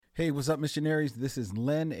Hey, what's up, missionaries? This is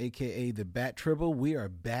Len, aka the Bat Tribble. We are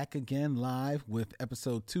back again live with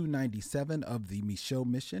episode 297 of the Michaud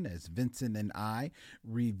Mission as Vincent and I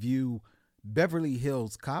review Beverly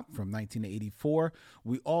Hills Cop from 1984.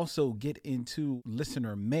 We also get into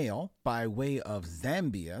listener mail by way of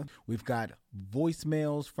Zambia. We've got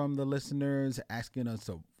voicemails from the listeners asking us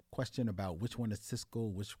a question about which one is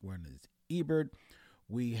Siskel, which one is Ebert.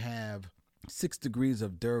 We have 6 Degrees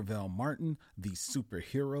of D'Urville Martin, the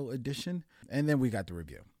superhero edition. And then we got the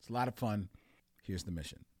review. It's a lot of fun. Here's the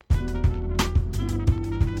mission.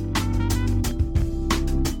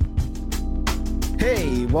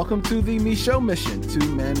 Hey, welcome to the Michaud Mission,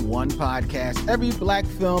 2 Men, 1 podcast, every black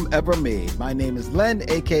film ever made. My name is Len,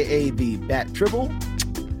 aka the Bat Tribble.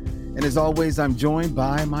 And as always, I'm joined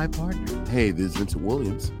by my partner. Hey, this is Vincent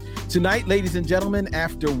Williams. Tonight, ladies and gentlemen,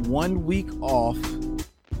 after 1 week off,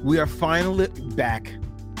 we are finally back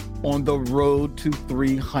on the road to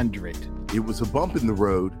 300. It was a bump in the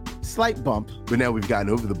road. Slight bump. But now we've gotten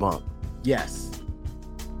over the bump. Yes.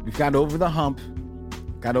 We've got over the hump,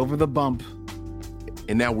 got over the bump.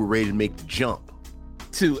 And now we're ready to make the jump.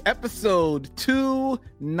 To episode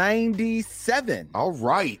 297. All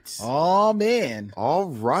right. Oh, man. All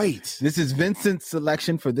right. This is Vincent's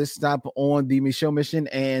selection for this stop on the Michaud Mission,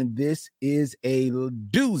 and this is a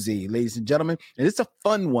doozy, ladies and gentlemen. And it's a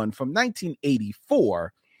fun one from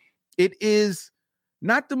 1984. It is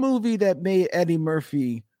not the movie that made Eddie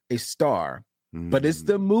Murphy a star, but it's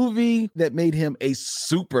the movie that made him a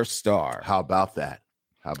superstar. How about that?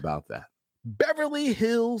 How about that? Beverly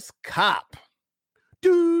Hills Cop.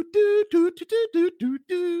 You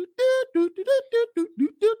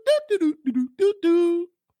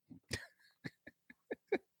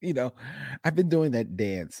know, I've been doing that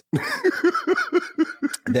dance,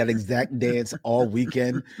 that exact dance all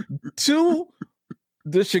weekend to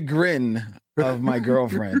the chagrin of my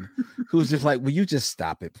girlfriend, who's just like, will you just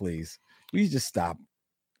stop it, please? Will you just stop?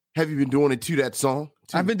 Have you been doing it to that song?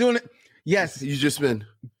 I've been doing it. Yes. You just been.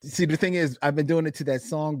 See, the thing is, I've been doing it to that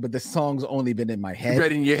song, but the song's only been in my head.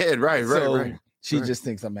 Right in your head. Right. She just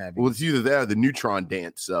thinks I'm happy. Well, it's either that or the Neutron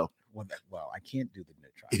dance. So. Well, I can't do the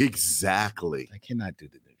Neutron dance. Exactly. I cannot do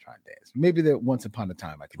the Neutron dance. Maybe once upon a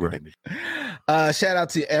time I could do it. Shout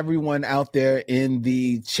out to everyone out there in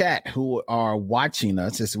the chat who are watching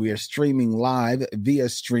us as we are streaming live via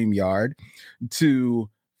StreamYard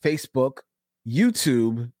to Facebook,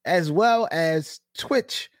 YouTube, as well as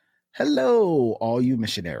Twitch. Hello, all you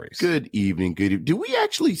missionaries. Good evening. Good evening. Did we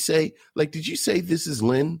actually say, did you say this is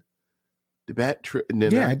Lynn? The Bat?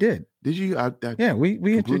 Yeah, I did. Did you? Yeah, we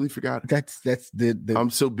completely forgot. That's the. I'm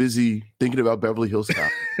so busy thinking about Beverly Hills Cop.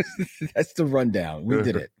 That's the rundown. We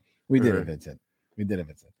did it. We did it, Vincent. We did it,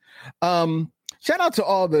 Vincent. Shout out to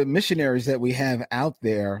all the missionaries that we have out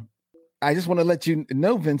there. I just want to let you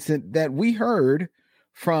know, Vincent, that we heard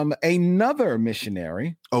from another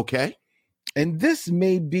missionary. Okay. And this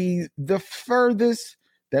may be the furthest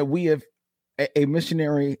that we have a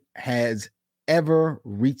missionary has ever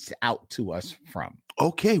reached out to us from.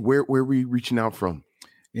 Okay, where are we reaching out from?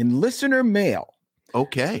 In listener mail.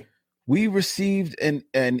 Okay. We received an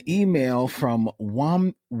email from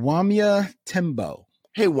Wamya Tembo.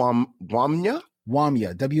 Hey, Wamya?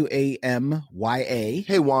 Wamya, W-A-M-Y-A.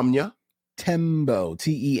 Hey, Wamya. Tembo,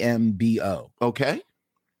 T-E-M-B-O. Okay.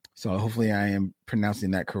 So hopefully I am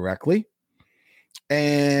pronouncing that correctly.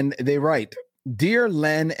 And they write, Dear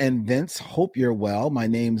Len and Vince, hope you're well. My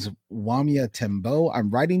name's Wamya Tembo. I'm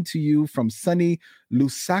writing to you from sunny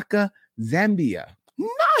Lusaka, Zambia.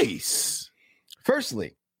 Nice.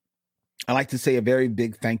 Firstly, I'd like to say a very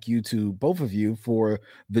big thank you to both of you for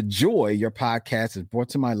the joy your podcast has brought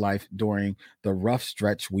to my life during the rough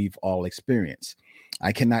stretch we've all experienced.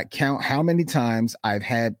 I cannot count how many times I've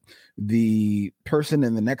had the person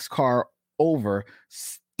in the next car over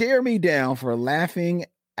stare me down for laughing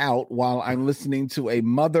out while I'm listening to a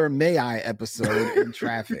Mother May I episode in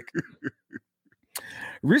traffic.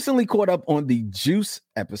 Recently caught up on the Juice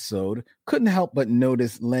episode. Couldn't help but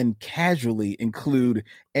notice Len casually include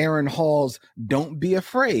Aaron Hall's Don't Be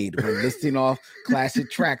Afraid when listing off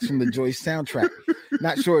classic tracks from the Joyce soundtrack.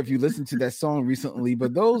 Not sure if you listened to that song recently,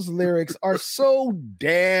 but those lyrics are so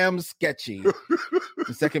damn sketchy.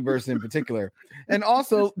 The second verse in particular. And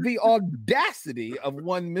also the audacity of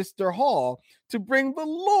one Mr. Hall to bring the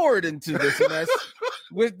Lord into this mess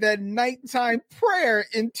with that nighttime prayer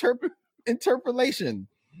interpolation.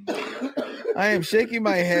 I am shaking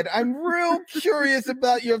my head. I'm real curious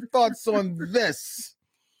about your thoughts on this.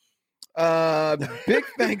 Big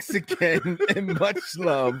thanks again and much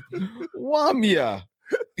love. Wamya.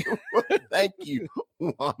 Thank you.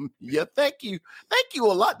 Wamya. Thank you. Thank you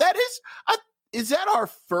a lot. That is, Is that our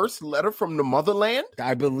first letter from the motherland?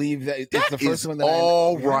 I believe that it's the first one. That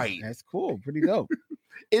all right. That's cool. Pretty dope.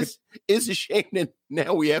 It's a shame that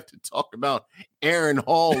now we have to talk about Aaron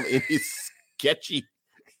Hall and his sketchy.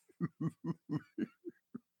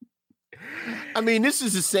 I mean, this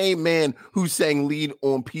is the same man who sang lead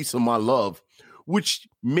on Piece of My Love, which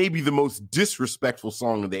may be the most disrespectful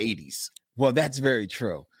song of the 80s. Well, that's very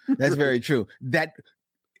true. That's very true. That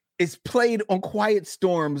is played on Quiet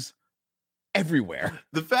Storms everywhere.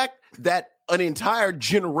 The fact that an entire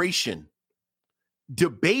generation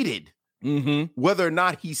debated whether or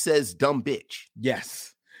not he says dumb bitch.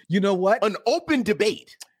 Yes. You know what? An open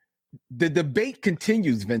debate. The debate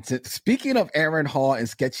continues, Vincent. Speaking of Aaron Hall and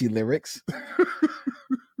sketchy lyrics,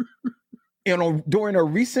 during a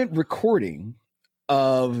recent recording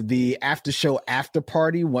of the After Show After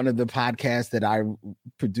Party, one of the podcasts that I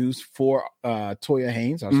produced for Toya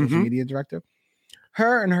Haynes, our social media director,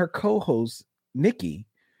 her and her co-host, Nikki,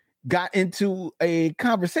 got into a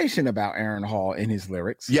conversation about Aaron Hall and his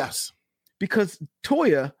lyrics. Yes. Because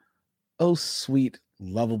Toya, oh, sweet,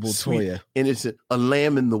 lovable Toya. And it's a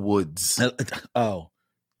lamb in the woods. Oh,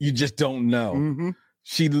 you just don't know.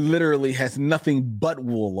 She literally has nothing but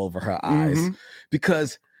wool over her eyes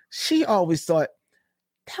because she always thought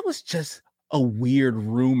that was just a weird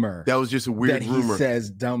rumor. That was just a weird rumor. He says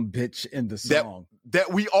dumb bitch in the song.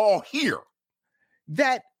 That we all hear.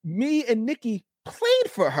 That me and Nikki played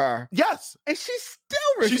for her. Yes. And she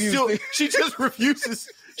still refuses. She just refuses.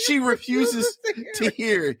 She refuses to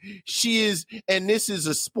hear it. She is, and this is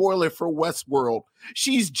a spoiler for Westworld.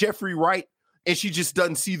 She's Jeffrey Wright, and she just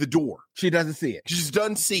doesn't see the door. She doesn't see it. She just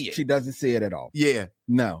doesn't see it. She doesn't see it at all. Yeah.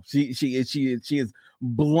 No. She is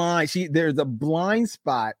blind. There's a blind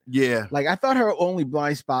spot. Yeah. Like I thought her only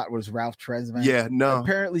blind spot was Ralph Tresvant. Yeah. No.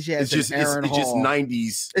 Apparently she has Aaron Hall. It's just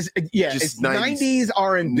 90s. It's 90s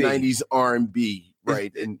R&B. 90s R&B,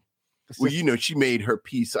 right? And well, you know, she made her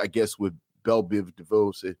piece, I guess, with Belle Biv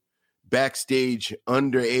DeVoe, said, backstage,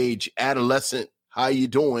 underage, adolescent, how you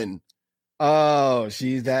doing? Oh,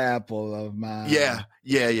 she's the apple of my Yeah.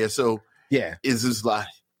 So yeah, is this like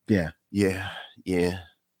yeah.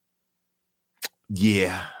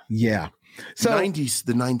 So 90s,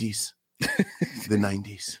 the 90s. The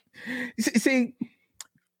 90s. See,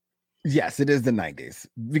 yes, it is the 90s.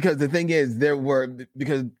 Because the thing is,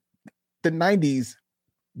 because the 90s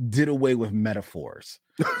did away with metaphors.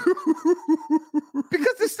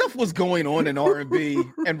 Because this stuff was going on in R&B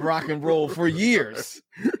and rock and roll for years.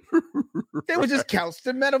 They were just couched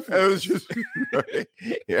in metaphors. It was just right.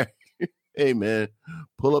 Yeah. Hey man,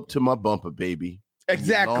 pull up to my bumper, baby.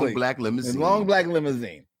 Exactly. Long black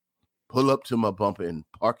limousine. Pull up to my bumper and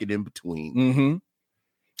park it in between.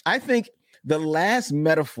 I think the last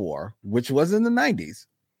metaphor, which was in the 90s,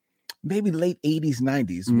 maybe late 80s,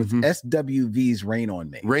 90s, was SWV's Rain on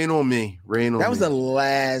Me. Rain on Me. That was the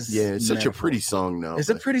last. Yeah, it's such a pretty song now. It's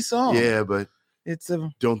a pretty song. Yeah, but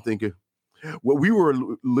don't think of. Well, we were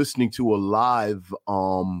listening to a live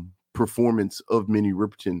performance of Minnie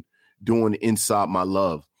Riperton doing Inside My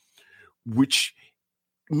Love, which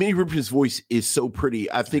Minnie Riperton's voice is so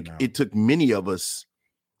pretty. I think it took many of us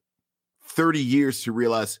 30 years to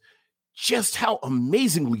realize just how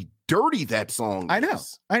amazingly dirty that song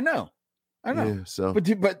is. I know. Yeah, so but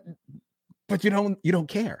you don't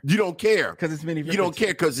care. You don't care because it's Minnie Riperton. You don't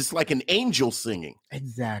care because it's like an angel singing.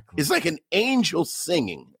 Exactly. It's like an angel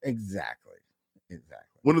singing. Exactly.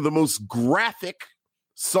 One of the most graphic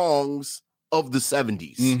songs of the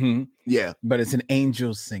 70s. Yeah. But it's an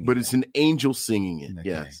angel singing. it. Okay.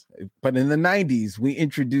 Yes. But in the 90s, we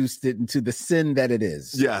introduced it into the sin that it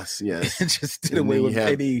is. Yes. And just did away with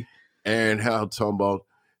pity. Aaron Hall talking about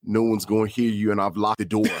no one's going to hear you and I've locked the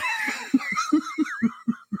door.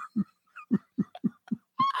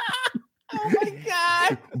 Oh my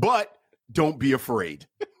God. But don't be afraid.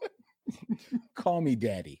 Call me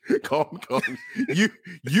daddy. Call me.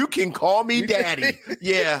 You can call me daddy.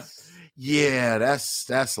 Yeah. Yeah, that's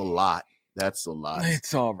a lot. That's a lot.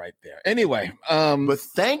 It's all right there. Anyway, but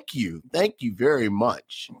thank you very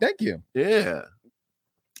much. Thank you. Yeah,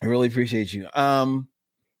 I really appreciate you.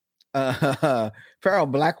 Farrell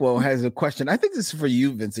Blackwell has a question. I think this is for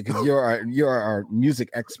you, Vincent, because you're our music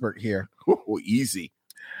expert here. Oh, easy.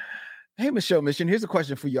 Hey, Michelle Mission. Here's a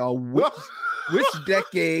question for y'all. Which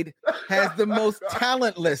decade has the most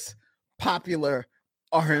talentless popular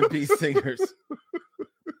R&B singers?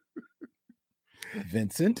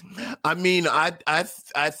 Vincent? I mean, I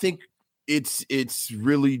think it's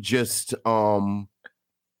really just it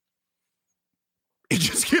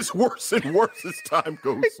just gets worse and worse as time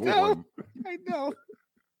goes on. I know.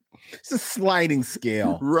 It's a sliding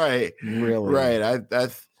scale. Right. Really. Right.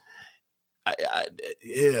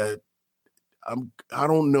 yeah, I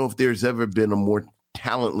don't know if there's ever been a more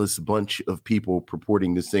talentless bunch of people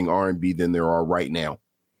purporting to sing R&B than there are right now.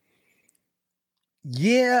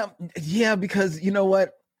 Yeah, because you know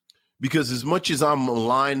what? Because as much as I'm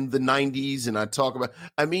aligned the 90s and I talk about,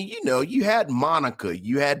 I mean, you had Monica,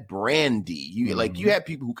 you had Brandy, you had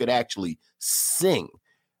people who could actually sing.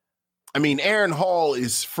 I mean, Aaron Hall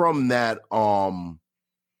is from that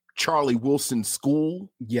Charlie Wilson school.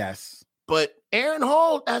 Yes. But Aaron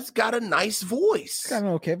Hall has got a nice voice. Got an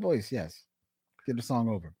okay voice, yes. Get the song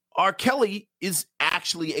over. R. Kelly is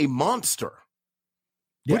actually a monster.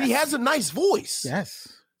 Yes. But he has a nice voice.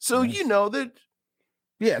 Yes. So, that.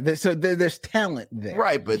 Yeah, there's talent there.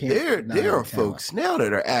 Right, but there are folks now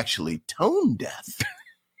that are actually tone deaf.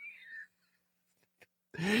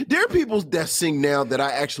 There are people that sing now that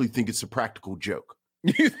I actually think it's a practical joke.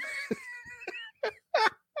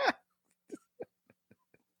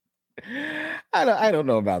 I don't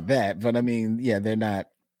know about that, but I mean, yeah, they're not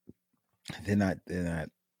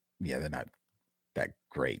that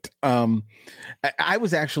great. I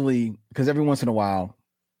was actually, because every once in a while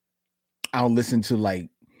I'll listen to like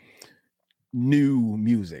new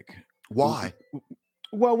music. Why?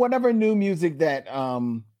 Well, whatever new music that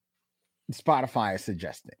Spotify is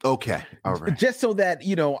suggesting. Okay. All right. Just so that,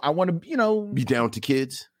 I want to, be down to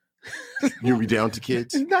kids. You'll be down to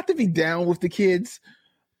kids. Not to be down with the kids,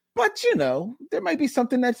 but there might be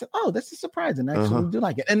something that's, this is surprising. I actually do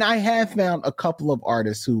like it. And I have found a couple of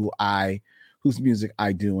artists whose music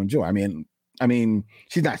I do enjoy. I mean,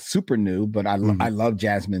 she's not super new, but I love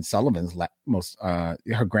Jasmine Sullivan's most her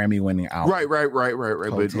Grammy-winning album. Right.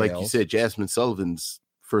 Hotels. But like you said, Jasmine Sullivan's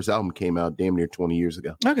first album came out damn near 20 years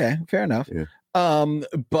ago. Okay, fair enough. Yeah.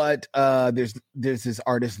 But there's this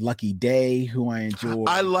artist Lucky Day who I enjoy.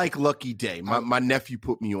 I like Lucky Day. My nephew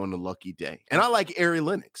put me on the Lucky Day, and I like Ari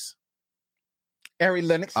Lennox. Ari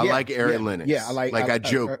Lennox. I like Ari Lennox. Yeah, I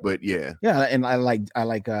joke, but yeah. Yeah, and I like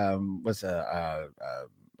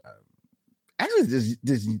actually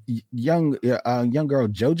this young girl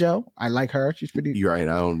JoJo. I like her. She's pretty. You're right.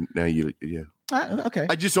 I don't know you. Yeah. Okay.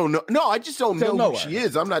 I just don't know. No, I just don't know who she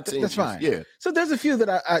is. I'm not saying that's fine. Yeah. So there's a few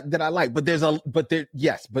that I like, but but to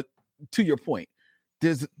your point,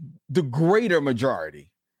 there's the greater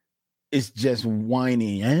majority is just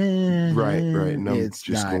whiny. Right. And I'm just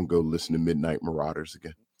gonna go listen to Midnight Marauders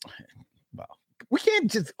again. Well, we can't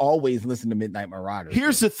just always listen to Midnight Marauders.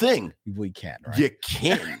 Here's the thing. We can, right? You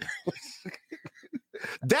can.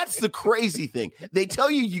 That's the crazy thing. They tell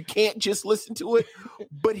you can't just listen to it,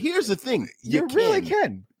 but here's the thing. You really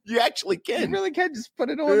can. You actually can. You really can just put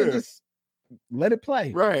it on and just let it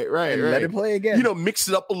play. Right. Let it play again. Mix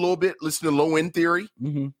it up a little bit. Listen to Low End Theory.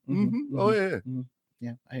 Oh, yeah.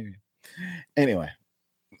 Yeah, I hear you. Anyway.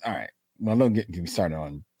 All right. Well, don't get me started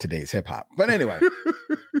on today's hip hop. But anyway.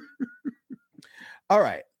 All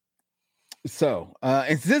right. So,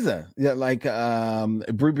 and SZA, like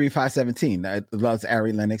Bree 517, loves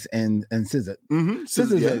Ari Lennox and SZA.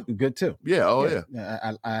 SZA's good too. Yeah.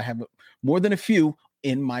 I have more than a few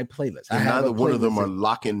in my playlist. And neither one of them are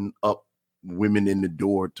locking up women in the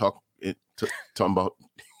door, talking about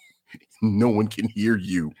no one can hear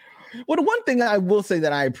you. Well, the one thing I will say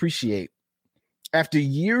that I appreciate after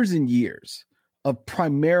years and years of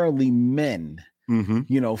primarily men,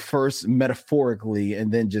 first metaphorically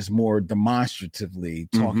and then just more demonstratively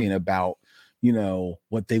talking about,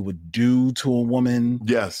 what they would do to a woman.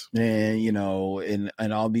 Yes. And,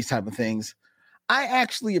 and all these type of things. I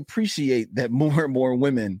actually appreciate that more and more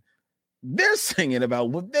women, they're singing about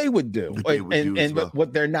what they would do and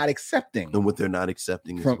what they're not accepting. And what they're not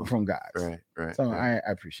accepting from guys. Right. So I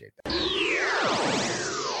appreciate that.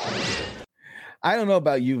 I don't know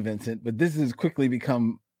about you, Vincent, but this has quickly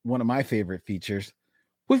become one of my favorite features.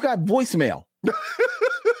 We've got voicemail.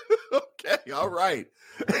 Okay, all right.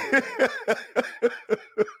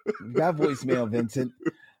 We've got voicemail, Vincent.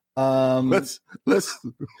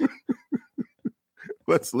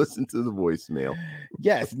 Let's listen to the voicemail.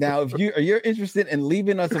 Yes. Now, if you're interested in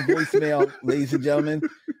leaving us a voicemail, ladies and gentlemen,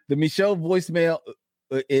 the Micheaux voicemail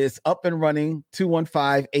is up and running.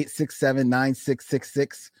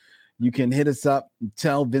 215-867-9666. You can hit us up,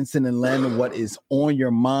 tell Vincent and Len what is on your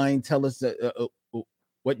mind. Tell us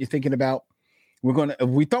what you're thinking about. We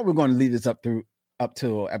thought we were going to leave this up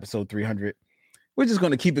till episode 300. We're just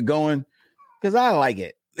going to keep it going because I like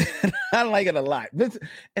it. I like it a lot. Vincent,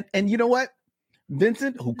 and you know what?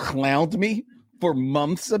 Vincent, who clowned me for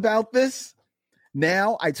months about this,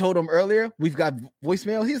 now I told him earlier we've got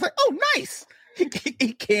voicemail. He's like, "Oh, nice." He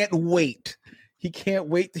can't wait. He can't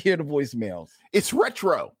wait to hear the voicemails. It's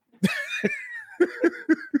retro.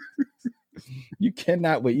 You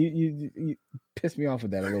cannot wait. You pissed me off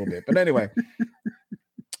with that a little bit. But anyway.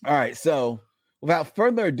 All right. So without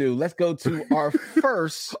further ado, let's go to our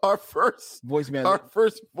first voicemail. Our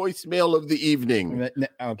first voicemail of the evening.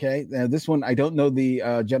 Okay. Now this one, I don't know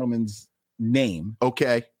the gentleman's name.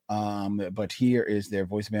 Okay. But here is their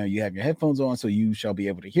voicemail. You have your headphones on, so you shall be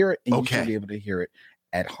able to hear it, and you should be able to hear it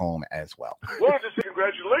at home as well. Well, just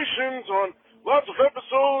congratulations on lots of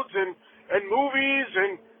episodes and movies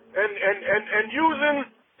and using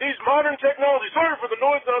these modern technologies. Sorry for the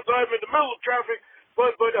noise outside. I'm in the middle of traffic,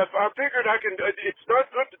 but I figured I can. It's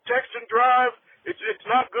not good to text and drive. It's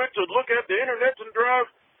not good to look at the internet and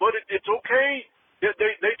drive, but it's okay.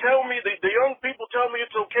 They tell me, the young people tell me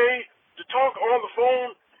it's okay to talk on the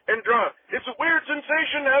phone and drive. It's a weird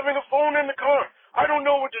sensation having a phone in the car. I don't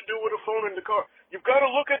know what to do with a phone in the car. You've got to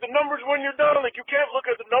look at the numbers when you're done. Like, you can't look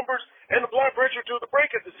at the numbers and the blood pressure to the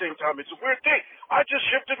brake at the same time. It's a weird thing. I just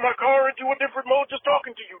shifted my car into a different mode just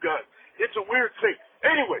talking to you guys. It's a weird thing.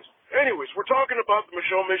 Anyways, we're talking about the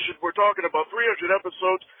Michelle Mission. We're talking about 300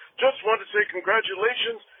 episodes. Just want to say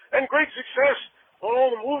congratulations and great success on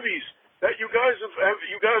all the movies that you guys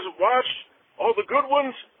have watched. All the good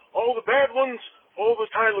ones, all the bad ones, all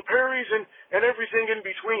the Tyler Perrys and everything in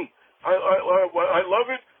between. I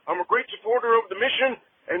love it. I'm a great supporter of the mission,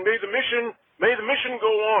 and may the mission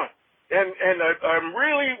go on. And I'm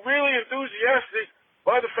really, really enthusiastic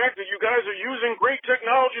by the fact that you guys are using great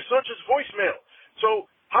technology such as voicemail. So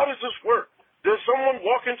how does this work? Does someone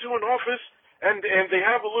walk into an office and they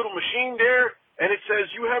have a little machine there, and it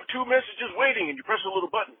says you have 2 messages waiting, and you press a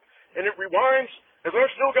little button, and it rewinds? Because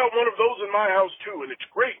I've still got one of those in my house too, and it's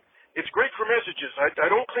great. It's great for messages. I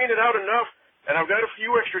don't clean it out enough, and I've got a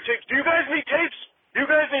few extra tapes. Do you guys need tapes? Do you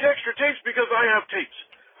guys need extra tapes? Because I have tapes.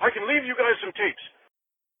 I can leave you guys some tapes.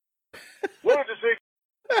 Wanted to say.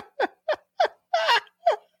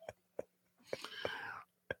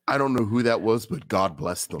 I don't know who that was, but God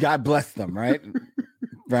bless them. God bless them, right?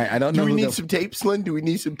 Right. I don't know. Do we need some tapes, Lynn? Do we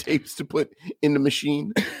need some tapes to put in the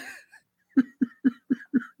machine?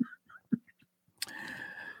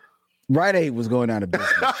 Rite Aid was going out of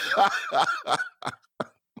business.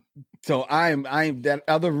 So I'm that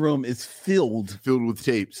other room is filled with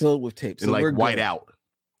tapes. And so like white out.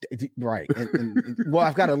 Right. And well,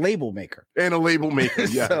 I've got a label maker. And a label maker,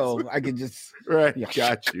 yes. So I can just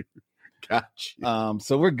Got you.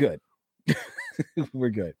 So we're good. We're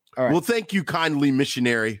good. All right. Well, thank you kindly,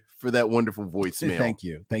 missionary, for that wonderful voicemail. Thank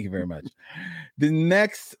you very much. The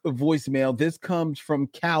next voicemail, this comes from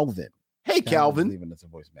Calvin. Hey, Calvin. Leaving us a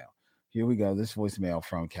voicemail. Here we go. This voicemail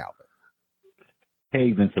from Calvin.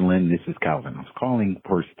 Hey, Vincent Lynn, this is Calvin. I was calling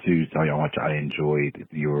first to tell you how much I enjoyed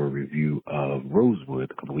your review of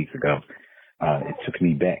Rosewood a couple weeks ago. It took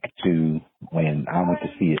me back to when I went to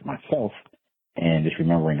see it myself, and just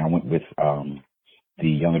remembering I went with the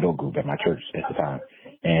young adult group at my church at the time,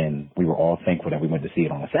 and we were all thankful that we went to see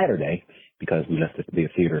it on a Saturday because we left the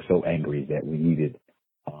theater so angry that we needed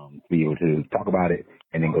to be able to talk about it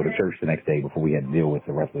and then go to church the next day before we had to deal with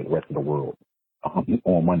the rest of the world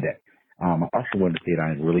on Monday. I also wanted to say that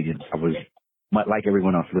I was, like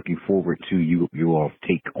everyone else, looking forward to you all's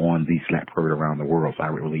take on the slap parade around the world. So I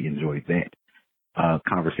really enjoyed that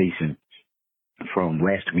conversation from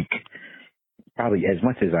last week, probably as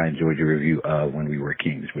much as I enjoyed your review of When We Were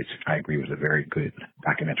Kings, which I agree was a very good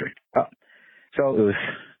documentary. So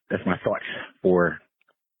that's my thoughts for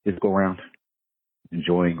this go around.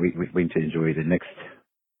 Waiting to enjoy the next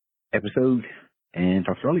episode and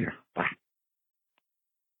talk to you earlier. Bye.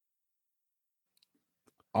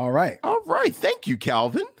 All right. Thank you,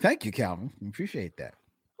 Calvin. Appreciate that.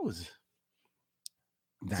 That was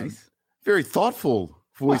nice. Very thoughtful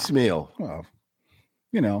voicemail. Well,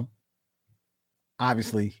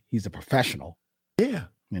 obviously he's a professional. Yeah.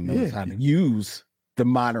 And knows how to use the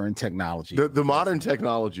modern technology. The modern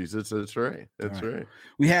technologies. That's right. That's right.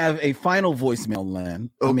 We have a final voicemail, Len.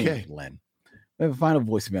 Okay. Len. We have a final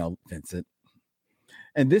voicemail, Vincent.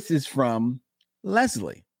 And this is from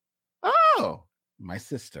Leslie. Oh. My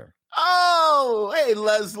sister. Oh, hey,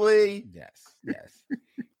 Leslie. Yes.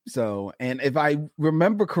 So, and if I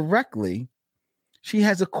remember correctly, she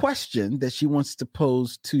has a question that she wants to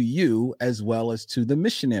pose to you as well as to the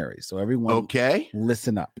missionaries. So everyone,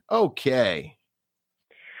 listen up. Okay.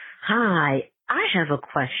 Hi, I have a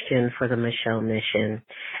question for the Michelle Mission.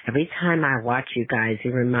 Every time I watch you guys,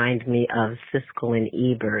 you remind me of Siskel and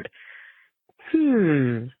Ebert.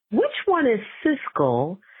 Which one is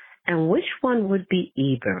Siskel and which one would be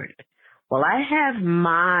Ebert? Well, I have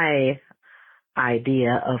my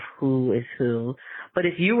idea of who is who, but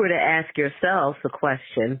if you were to ask yourselves the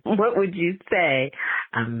question, what would you say?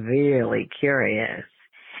 I'm really curious.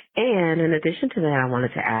 And in addition to that, I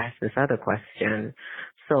wanted to ask this other question.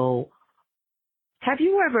 So, have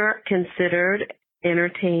you ever considered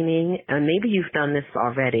entertaining, and maybe you've done this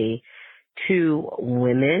already, to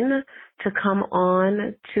women to come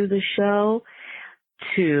on to the show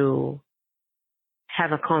to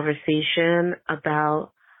have a conversation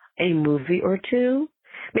about a movie or two?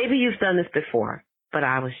 Maybe you've done this before, but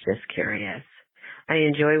I was just curious. I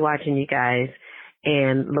enjoy watching you guys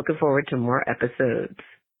and looking forward to more episodes.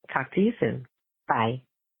 Talk to you soon. Bye.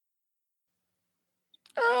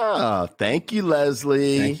 Oh, thank you,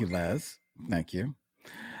 Leslie. Thank you, Les. Thank you.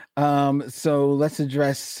 So let's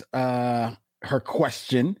address her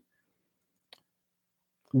question.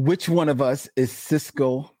 Which one of us is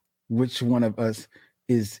Siskel? Which one of us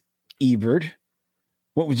is Ebert?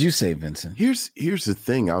 What would you say, Vincent? Here's the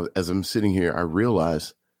thing. As I'm sitting here, I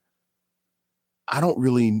realize I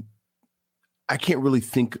can't really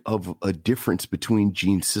think of a difference between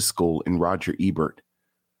Gene Siskel and Roger Ebert.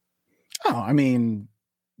 Oh, I mean,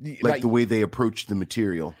 like the way they approach the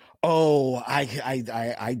material. Oh,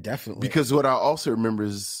 I definitely. Because what I also remember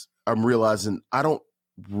is I'm realizing I don't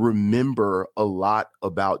remember a lot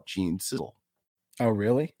about Gene Siskel. Oh,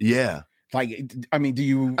 really? Yeah. Like, I mean, do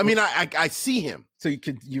you? I mean, I see him. So you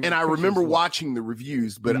could. And I remember watching the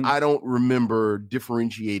reviews, but I don't remember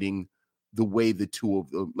differentiating the way the two of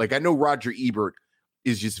them. Like, I know Roger Ebert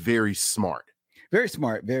is just very smart. Very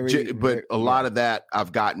smart. But a lot of that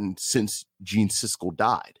I've gotten since Gene Siskel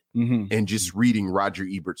died. And just reading Roger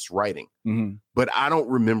Ebert's writing. But I don't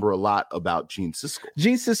remember a lot about Gene Siskel.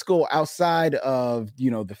 Gene Siskel, outside of,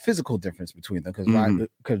 the physical difference between them,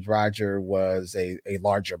 because Roger was a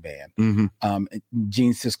larger man.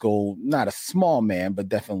 Gene Siskel, not a small man, but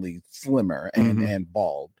definitely slimmer and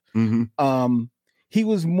bald. He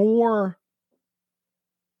was more,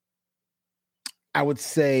 I would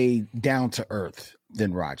say, down to earth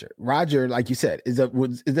than Roger. Roger, like you said, is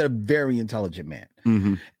a very intelligent man.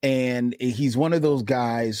 And he's one of those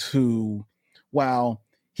guys who, while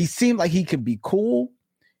he seemed like he could be cool,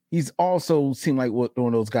 he's also seemed like one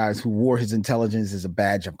of those guys who wore his intelligence as a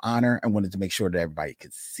badge of honor and wanted to make sure that everybody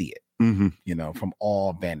could see it, from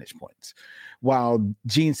all vantage points. While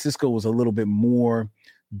Gene Siskel was a little bit more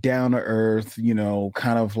down to earth,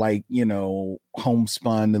 kind of like,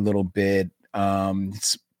 homespun a little bit.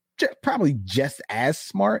 Probably just as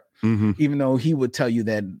smart, even though he would tell you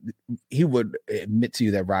that he would admit to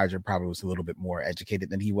you that Roger probably was a little bit more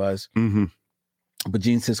educated than he was. But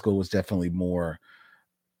Gene Siskel was definitely more,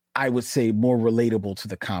 I would say, more relatable to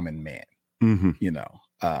the common man,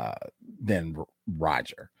 than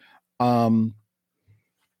Roger. I don't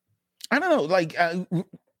know. Like,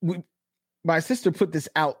 my sister put this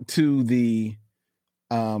out to the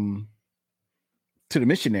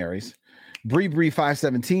missionaries. Bree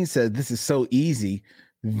 517 says this is so easy.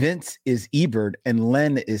 Vince is Ebert and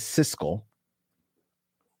Len is Siskel.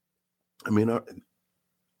 I mean,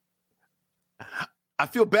 I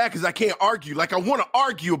feel bad because I can't argue. Like, I want to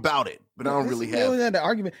argue about it, but I don't really have the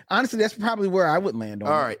argument. Honestly, that's probably where I would land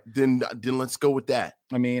on. All right, then let's go with that.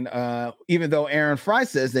 I mean, even though Aaron Fry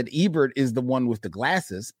says that Ebert is the one with the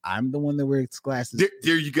glasses, I'm the one that wears glasses.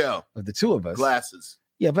 There you go. Of the two of us, glasses.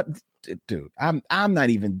 Yeah, but dude, I'm not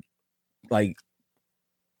even like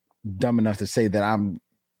dumb enough to say that I'm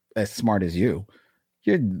as smart as you.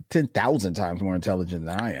 You're 10,000 times more intelligent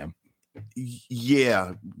than I am.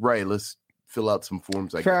 Yeah, right. Let's fill out some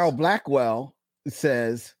forms. Farrell Blackwell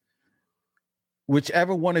says,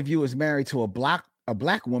 whichever one of you is married to a black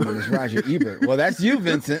woman is Roger Ebert. Well, that's you,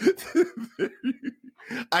 Vincent.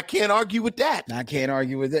 I can't argue with that. I can't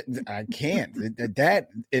argue with it. I can't. That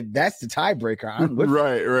if that's the tiebreaker, I'm with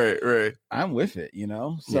right, it. Right. I'm with it,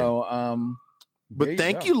 So but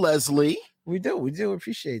thank you, Leslie. We do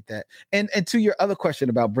appreciate that. And to your other question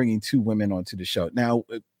about bringing two women onto the show. Now,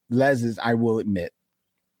 Les is, I will admit,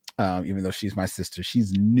 even though she's my sister,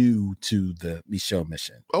 she's new to the Micheaux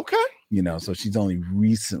mission. Okay. So she's only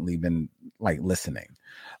recently been like listening.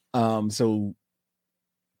 So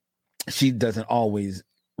she doesn't always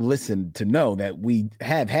listen to know that we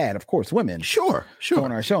have had, of course, women sure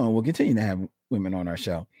on our show, and we'll continue to have women on our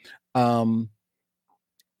show. And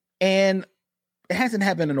it hasn't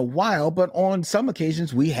happened in a while, but on some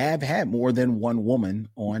occasions we have had more than one woman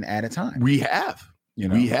on at a time. We have.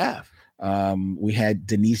 We have. We had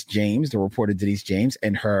Denise James, the reporter Denise James,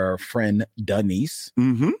 and her friend Denise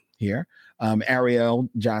here. Ariel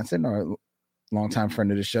Johnson, our longtime friend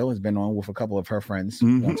of the show, has been on with a couple of her friends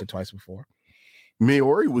once or twice before.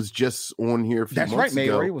 Maori was just on here a few months ago. That's right.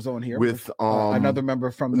 Maori was on here with another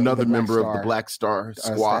member from the Black Star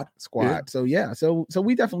Squad. So yeah, so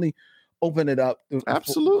we definitely open it up.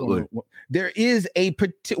 Absolutely. There is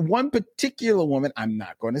one particular woman. I'm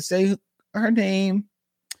not going to say her name,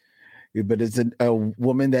 but it's a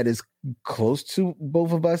woman that is close to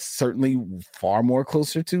both of us, certainly far more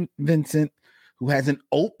closer to Vincent, who has an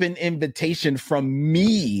open invitation from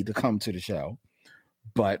me to come to the show.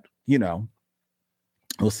 But,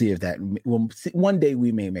 we'll see if one day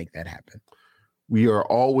we may make that happen. We are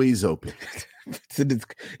always open.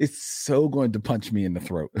 It's so going to punch me in the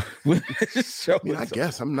throat. I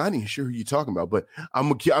guess I'm not even sure who you're talking about, but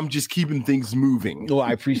I'm just keeping things moving. Oh,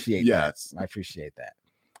 I appreciate yes. that. I appreciate that.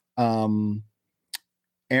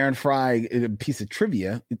 Aaron Fry, a piece of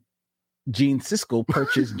trivia. Gene Siskel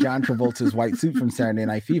purchased John Travolta's white suit from Saturday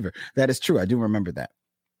Night Fever. That is true. I do remember that.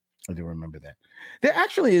 There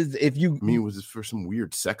actually is. Was it for some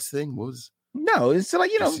weird sex thing? No, it's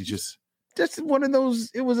like just one of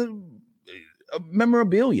those. It was a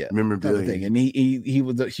memorabilia thing, and he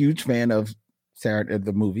was a huge fan of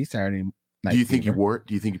the movie Saturday Night. Do you think Fever. he wore it?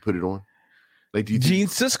 Do you think he put it on? Like, do you Gene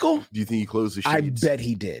Siskel? Do you think he closed the shades? I bet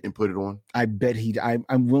he did and put it on. I bet he.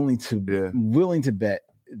 I'm willing to bet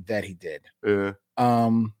that he did. Yeah.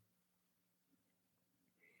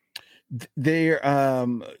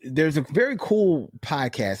 There's a very cool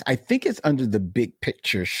podcast. I think it's under the Big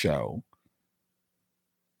Picture Show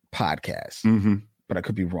podcast, but I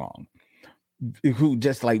could be wrong. Who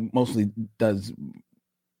just like mostly does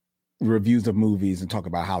reviews of movies and talk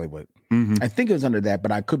about Hollywood. I think it was under that,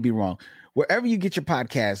 but I could be wrong. Wherever you get your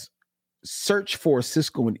podcast, search for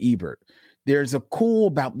Siskel and Ebert. There's a cool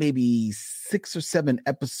about maybe 6 or 7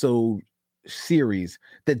 episode series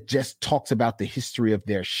that just talks about the history of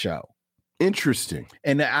their show. Interesting.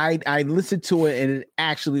 And I listened to it, and it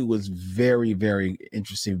actually was very, very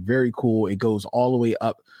interesting, very cool. It goes all the way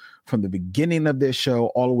up from the beginning of their show,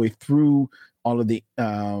 all the way through all of the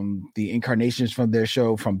incarnations from their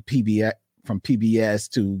show, from PBS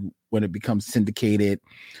to when it becomes syndicated.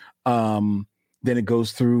 Then it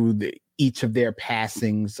goes through each of their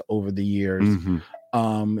passings over the years.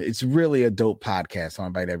 It's really a dope podcast. So I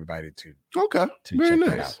invite everybody to very check nice.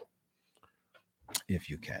 that out if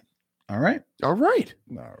you can. All right.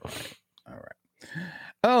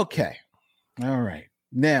 Okay. All right.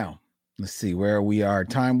 Now let's see where we are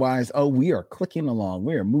time wise. Oh, we are clicking along.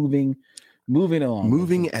 We are moving along.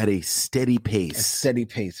 Moving at a steady pace.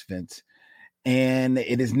 Vince. And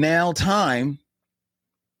it is now time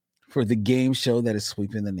for the game show that is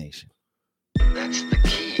sweeping the nation. That's the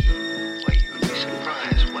key. Why, you would be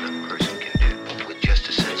surprised what a person can do with just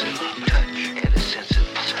a sense of touch and a sense of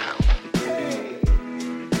sound.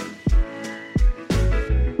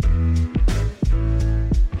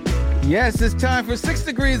 Yes, it's time for 6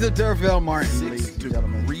 Degrees of Dervell Martin. 6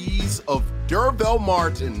 Degrees of Dervell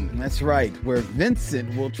Martin. That's right, where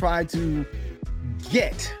Vincent will try to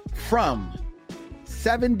get from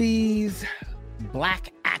 70s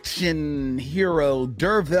black action hero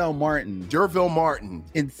Dervell Martin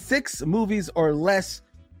in 6 movies or less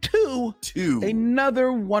to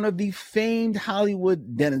another one of the famed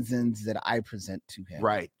Hollywood denizens that I present to him.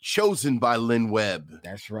 Right. Chosen by Lynn Webb.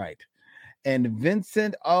 That's right. And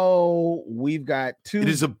Vincent, we've got 2. It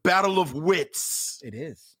is a battle of wits. It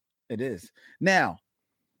is. Now,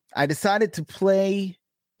 I decided to play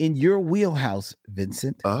in your wheelhouse,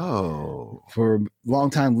 Vincent. Oh. For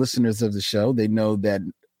longtime listeners of the show, they know that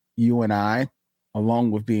you and I, along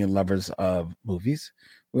with being lovers of movies,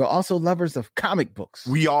 we're also lovers of comic books.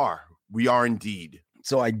 We are indeed.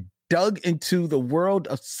 So I dug into the world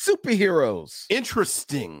of superheroes.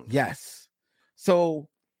 Interesting. Yes. So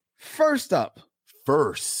first,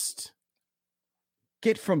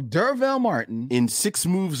 get from Dervell Martin in 6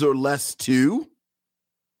 moves or less to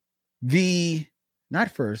not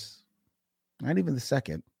first, not even the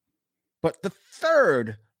second, but the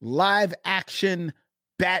 3rd live action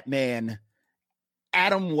Batman,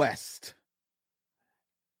 Adam West.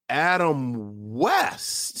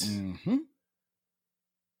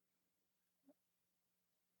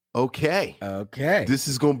 Okay. This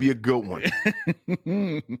is going to be a good one.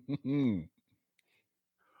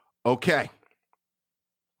 Okay.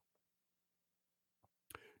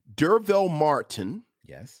 Dervell Martin.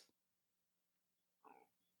 Yes.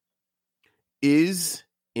 Is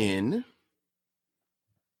in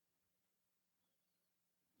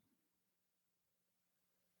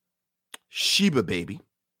Sheba Baby.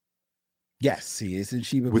 Yes, he is in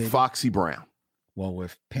Sheba with Baby. Foxy Brown. Well,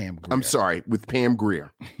 with Pam Grier. I'm sorry, with Pam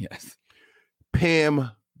Grier. Yes.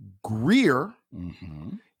 Pam Grier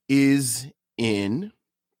is in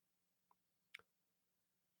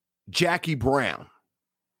Jackie Brown.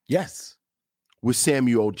 Yes. With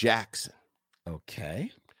Samuel Jackson.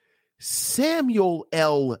 Okay. Samuel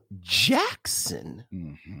L. Jackson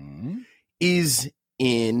Mm-hmm. is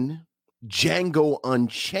in Django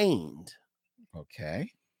Unchained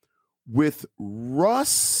Okay. with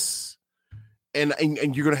Russ, and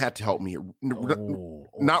you're gonna have to help me here.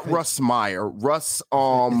 Not okay. Russ Meyer. Russ.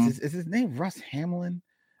 Is his name Russ Hamlin?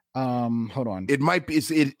 Hold on. It might be. Is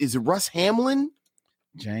it Russ Hamlin?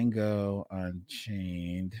 Django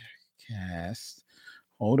Unchained cast.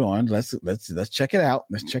 Hold on. Let's check it out.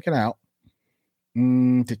 Let's check it out.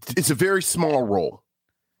 It's a very small role.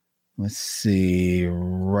 Let's see.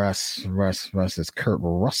 Russ is Kurt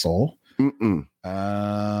Russell. Mm-mm.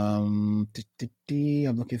 I'm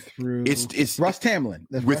looking through. It's Russ Tamblyn.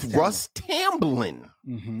 That's with Russ Tamblyn.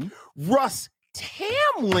 Mm-hmm. Russ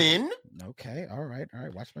Tamblyn. Okay. All right.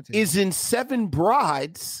 Watch my tape. Is in Seven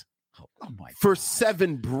Brides oh my for God.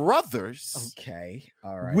 Seven Brothers. Okay.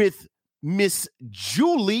 All right. With Miss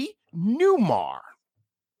Julie Newmar,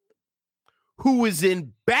 who is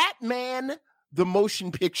in Batman the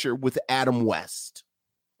Motion Picture with Adam West.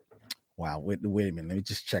 Wow. Wait a minute. Let me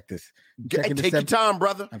just check this. Take your time,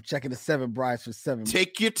 brother. I'm checking the Seven Brides for Seven.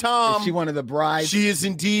 Take your time. Is she one of the brides? She is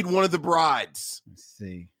indeed one of the brides. Let's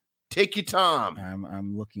see. Take your time.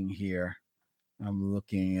 I'm looking here. I'm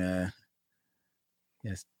looking.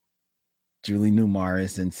 Yes. Julie Newmar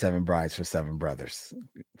is in Seven Brides for Seven Brothers.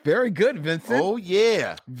 Very good, Vincent. Oh,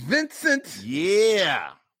 yeah. Vincent.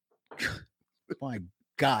 Yeah. My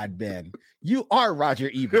God, Ben. You are Roger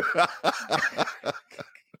Ebert.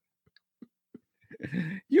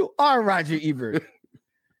 You are Roger Ebert.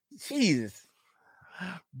 Jesus.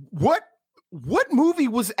 What movie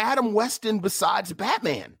was Adam West in besides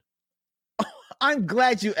Batman? I'm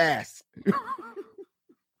glad you asked.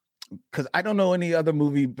 Because I don't know any other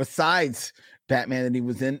movie besides Batman that he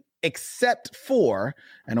was in, except for,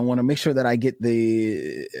 and I want to make sure that I get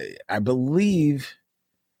I believe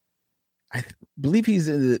he's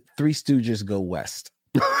in the Three Stooges Go West.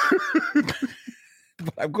 But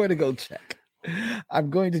I'm going to go check. I'm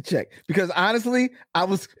going to check because honestly, I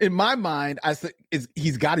was in my mind. I said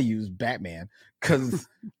he's got to use Batman because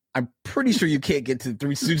I'm pretty sure you can't get to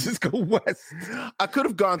Three Stooges Go West. I could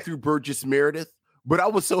have gone through Burgess Meredith, but I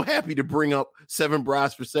was so happy to bring up Seven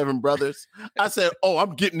Brides for Seven Brothers. I said, "Oh,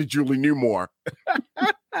 I'm getting to Julie Newmar."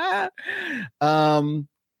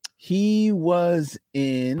 He was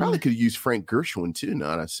in. Probably could have used Frank Gershwin too.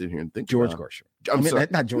 Now I sit here and think George about Gershwin. I'm sorry,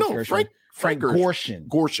 not George Gershwin. Frank Gorshin.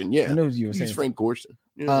 Gorshin, yeah. I know you were saying He's Frank Gorshin.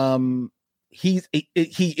 Yeah. He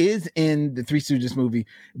is in the Three Stooges movie,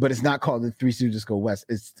 but it's not called the Three Stooges Go West.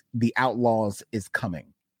 It's The Outlaws Is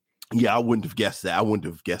Coming. Yeah, I wouldn't have guessed that.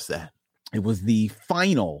 It was the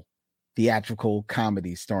final theatrical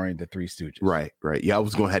comedy starring the Three Stooges. Right. Yeah, I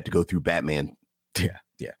was going to have to go through Batman. Yeah.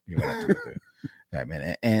 You're gonna have to go through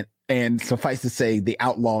Batman, and suffice to say, The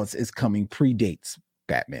Outlaws Is Coming predates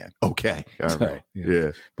Batman. Okay. All right. So,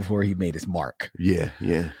 Yeah. Before he made his mark. Yeah.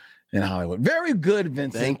 In Hollywood. Very good,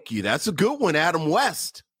 Vincent. Thank you. That's a good one, Adam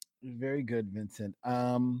West. Very good, Vincent.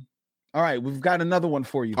 All right, we've got another one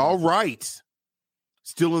for you. All right.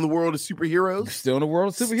 Still in the world of superheroes? Still in the world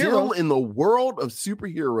of superheroes. Still in the world of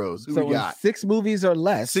superheroes. Who we got? 6 movies or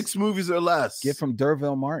less. 6 movies or less. Get from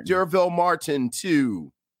D'Urville Martin. D'Urville Martin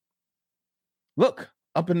to Look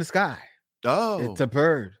up in the sky. Oh. It's a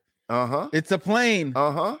bird. Uh-huh. It's a plane.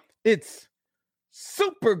 Uh-huh. It's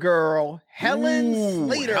Supergirl, Helen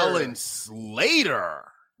Slater. Helen Slater.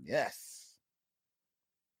 Yes.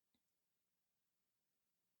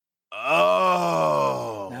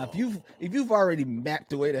 Oh. Now, if you've already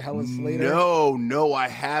mapped away to Helen Slater. No, I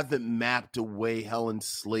haven't mapped away Helen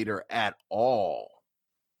Slater at all.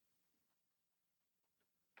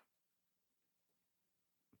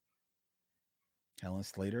 Helen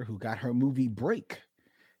Slater, who got her movie break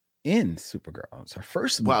in Supergirl. It's her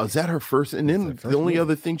first movie. Wow, is that her first? And then the only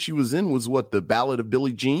other thing she was in was what? The Ballad of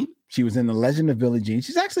Billie Jean? She was in The Legend of Billie Jean.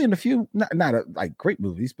 She's actually in a few, not like great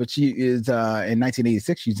movies, but she is in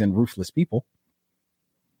 1986. She's in Ruthless People.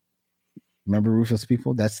 Remember Ruthless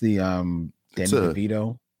People? That's the Danny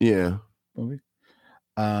DeVito movie.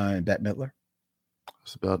 Bette Midler. I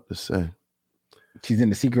was about to say. She's in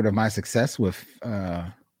The Secret of My Success with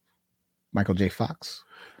Michael J. Fox.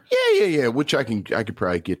 Yeah. Which I could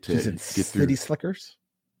probably get through. City Slickers.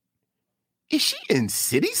 Is she in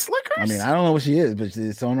City Slickers? I mean, I don't know what she is, but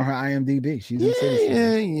it's on her IMDb. She's in City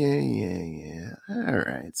Slickers. Yeah. All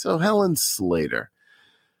right. So Helen Slater.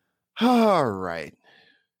 All right.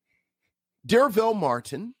 D'Urville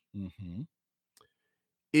Martin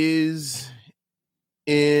is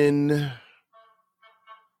in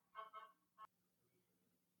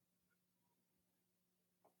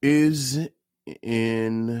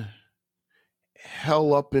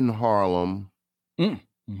Hell Up in Harlem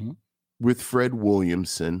Mm-hmm. with Fred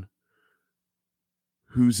Williamson,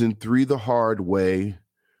 who's in Three the Hard Way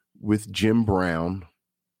with Jim Brown,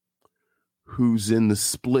 who's in The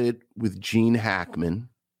Split with Gene Hackman,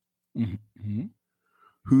 Mm-hmm.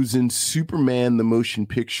 who's in Superman the Motion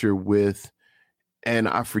Picture with, and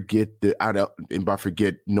I forget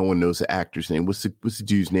no one knows the actor's name. What's the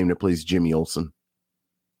dude's name that plays Jimmy Olsen?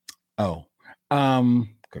 Oh,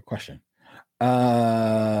 good question.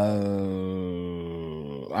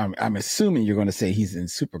 I'm assuming you're going to say he's in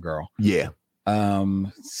Supergirl. Yeah.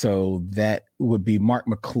 So that would be Mark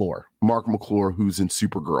McClure. Mark McClure, who's in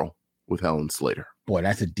Supergirl with Helen Slater. Boy,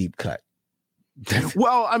 that's a deep cut.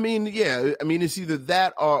 Well, I mean, yeah. I mean, it's either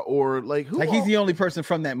that or like who? Like he's the only person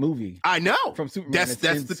from that movie. I know. From Superman.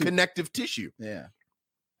 That's the connective tissue. Yeah.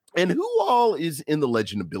 And who all is in The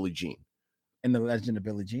Legend of Billie Jean? In The Legend of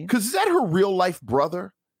Billie Jean? Because is that her real life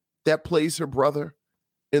brother that plays her brother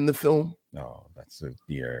in the film? No,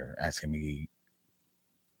 you're asking me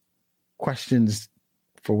questions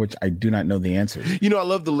for which I do not know the answers. You know, I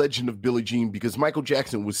love The Legend of Billie Jean because Michael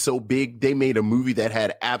Jackson was so big, they made a movie that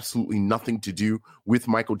had absolutely nothing to do with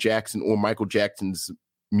Michael Jackson or Michael Jackson's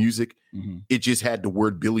music. Mm-hmm. It just had the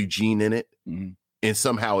word Billie Jean in it, Mm-hmm. and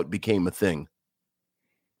somehow it became a thing.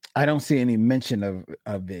 I don't see any mention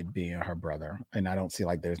of it being her brother, and I don't see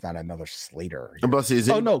like there's not another Slater. I'm about to say, is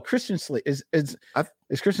it? Oh no, Christian Slater is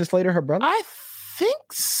Christian Slater her brother? I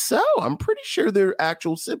think so. I'm pretty sure they're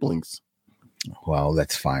actual siblings. Well,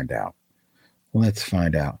 let's find out. I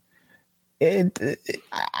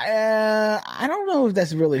don't know if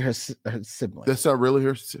that's really her sibling. That's not really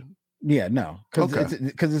her. Yeah, no,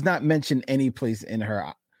 because it's not mentioned any place in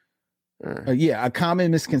her. Yeah, a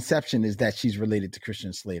common misconception is that she's related to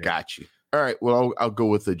Christian Slater. Got you. All right. Well, I'll go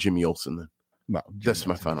with Jimmy Olsen then. Well, that's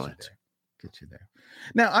my final answer. Get you there.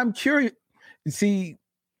 Now, I'm curious. See,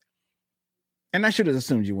 and I should have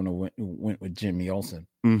assumed you went with Jimmy Olsen.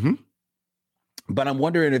 Mm-hmm. But I'm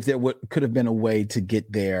wondering if there could have been a way to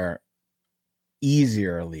get there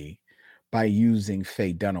easierly by using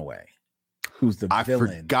Faye Dunaway, who's the villain.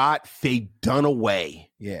 I forgot Faye Dunaway.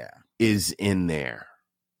 Yeah, is in there.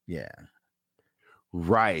 Yeah.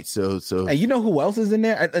 Right. So and you know who else is in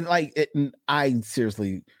there? And I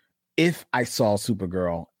seriously, if I saw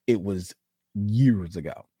Supergirl, it was years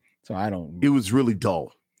ago. So I don't. It was really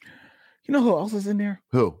dull. You know who else is in there?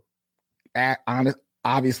 Who?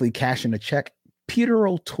 Obviously cashing a check. Peter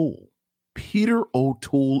O'Toole. Peter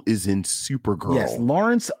O'Toole is in Supergirl. Yes,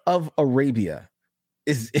 Lawrence of Arabia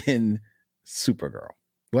is in Supergirl.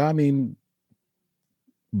 Well, I mean,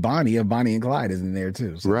 Bonnie of Bonnie and Clyde is in there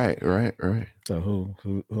too. So. Right. So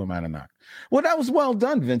who am I to knock? Well, that was well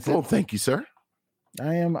done, Vincent. Oh, thank you, sir.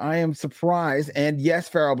 I am surprised. And yes,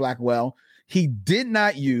 Farrell Blackwell, he did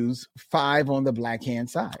not use 5 on the black hand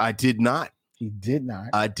side. I did not. He did not.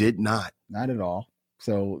 I did not. Not at all.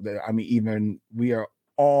 So, I mean, even we are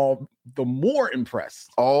all the more impressed.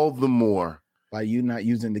 All the more. By you not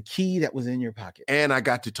using the key that was in your pocket. And I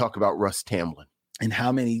got to talk about Russ Tamblyn. And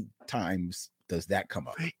how many times does that come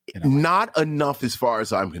up? Not enough as far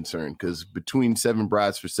as I'm concerned, because between Seven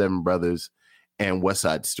Brides for Seven Brothers and West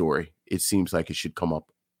Side Story, it seems like it should come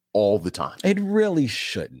up all the time. It really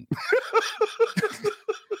shouldn't.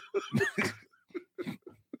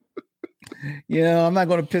 Yeah, I'm not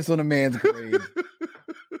going to piss on a man's grave.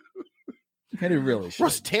 And it really should.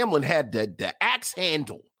 Russ Tamblyn had the axe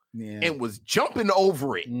handle and was jumping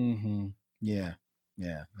over it. Mm-hmm. Yeah.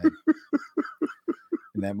 In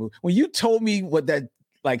that movie. When you told me what that,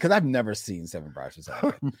 like, because I've never seen Seven Brides for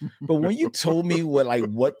Seven, but when you told me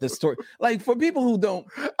what the story, like, for people who don't,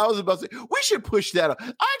 I was about to say, we should push that up.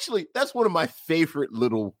 Actually, that's one of my favorite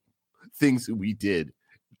little things that we did.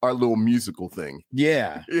 Our little musical thing.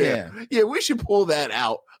 Yeah. We should pull that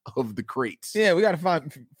out of the crates. Yeah, we got to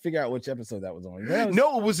figure out which episode that was on.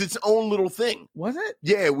 No, it was its own little thing. Was it?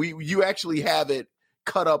 Yeah, you actually have it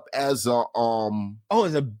cut up as a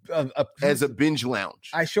as a binge lounge.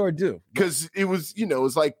 I sure do, because it was it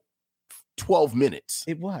was like 12 minutes.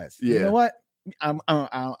 It was. Yeah. You know what?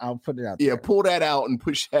 I'll put it out there. Yeah, pull that out and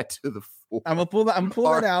push that to the floor. I'm gonna pull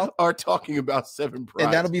that out. Are talking about Seven Brides,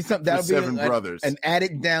 and that'll be something. That'll be Seven Brothers, an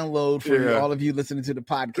added download for all of you listening to the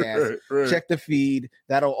podcast. Right. Check the feed.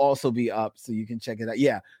 That'll also be up, so you can check it out.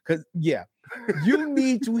 Yeah, because you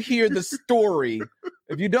need to hear the story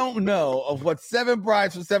if you don't know of what Seven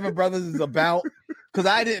Brides for Seven Brothers is about. Because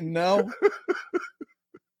I didn't know,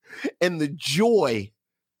 and the joy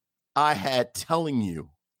I had telling you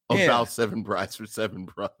about Seven Brides for Seven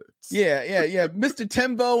Brothers. Yeah. Mr.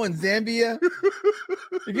 Tembo in Zambia.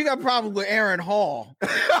 If you got problems with Aaron Hall.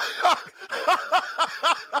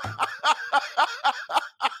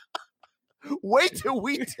 Wait till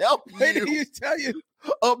we tell Wait till you you tell you.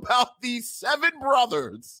 about these 7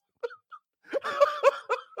 brothers.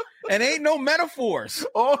 And ain't no metaphors.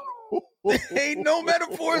 Oh, Ain't no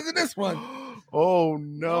metaphors in this one. Oh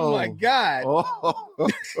no! Oh my God! Oh,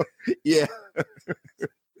 yeah.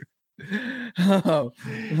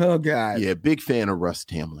 Oh God! Yeah, big fan of Russ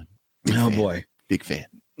Tamlin. Big Oh fan. boy! Big fan.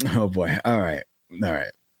 Oh boy! All right!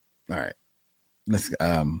 Let's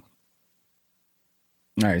All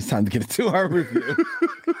right, it's time to get into our review.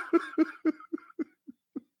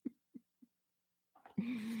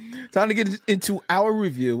 Time to get into our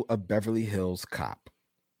review of Beverly Hills Cop.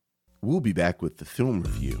 We'll be back with the film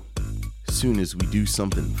review as soon as we do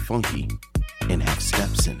something funky and have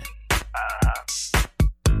steps in it.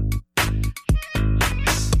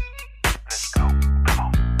 Let's go. Come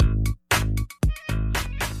on.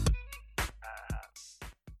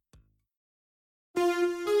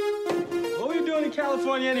 What were you doing in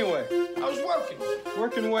California anyway? I was working.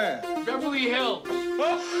 Working where? Beverly Hills.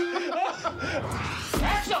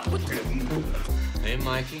 Ass up. Hey,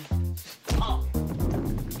 Mikey.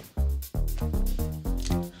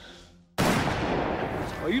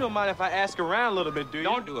 Well, you don't mind if I ask around a little bit, do you?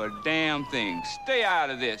 Don't do a damn thing. Stay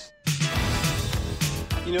out of this.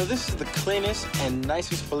 You know, this is the cleanest and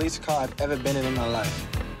nicest police car I've ever been in my life.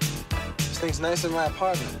 This thing's nicer than my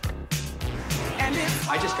apartment.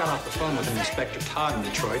 I just got off the phone with an Inspector Todd in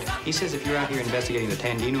Detroit. He says if you're out here investigating the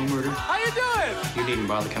Tandino murder, How you doing? you needn't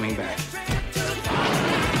bother coming back. You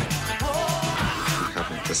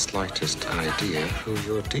haven't the slightest idea who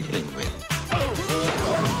you're dealing with.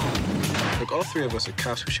 Look, all 3 of us are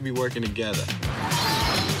cops. We should be working together.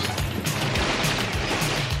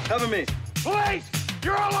 Cover me. Police!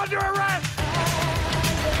 You're all under arrest!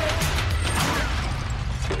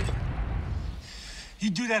 You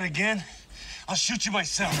do that again, I'll shoot you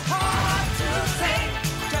myself.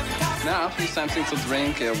 Now, please something to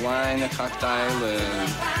drink, a wine, a cocktail,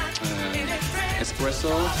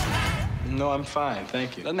 espresso. No, I'm fine.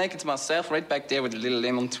 Thank you. I'll make it myself right back there with a little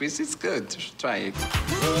lemon twist. It's good. You should try it.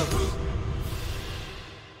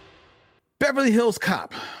 Beverly Hills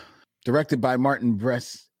Cop, directed by Martin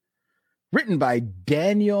Brest, written by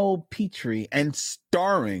Daniel Petrie, and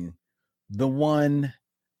starring the one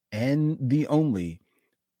and the only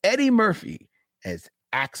Eddie Murphy as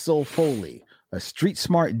Axel Foley, a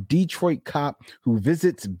street-smart Detroit cop who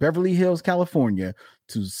visits Beverly Hills, California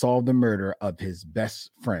to solve the murder of his best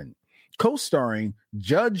friend. Co-starring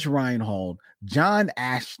Judge Reinhold, John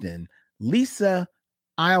Ashton, Lisa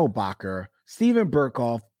Eilbacher, Stephen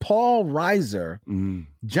Burkhoff, Paul Reiser,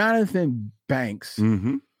 Jonathan Banks,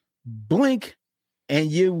 Blink,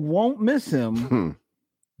 and you won't miss him,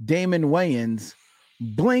 Damon Wayans,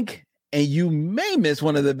 Blink, and you may miss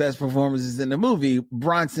one of the best performances in the movie,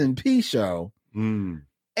 Bronson Pinchot,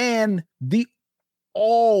 and the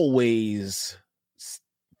always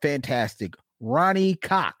fantastic Ronnie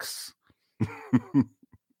Cox.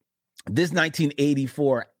 This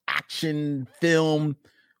 1984 action film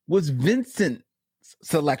was Vincent's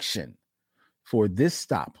selection for this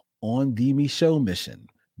stop on the Michaud mission.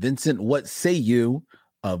 Vincent, what say you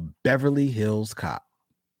of Beverly Hills Cop?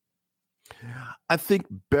 I think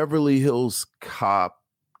Beverly Hills Cop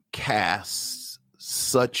casts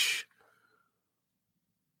such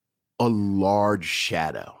a large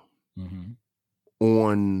shadow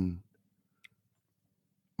on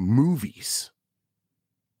movies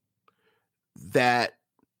that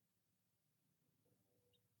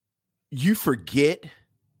you forget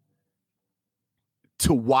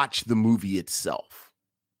to watch the movie itself.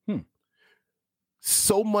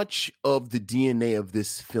 So much of the DNA of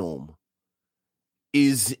this film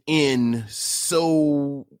is in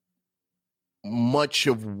so much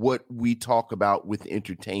of what we talk about with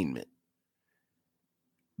entertainment.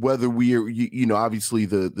 Whether we are, obviously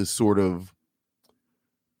the sort of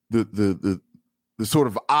the sort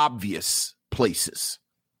of obvious places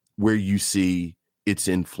where you see its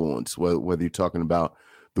influence, whether you're talking about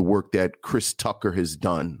the work that Chris Tucker has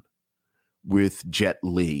done with Jet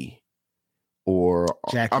Li, or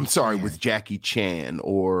with Jackie Chan,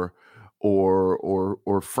 or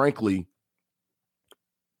frankly,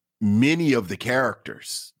 many of the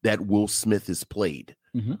characters that Will Smith has played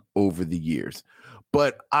over the years.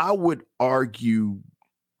 But I would argue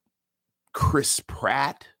Chris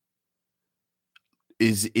Pratt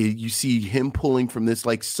is you see him pulling from this,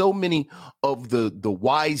 like so many of the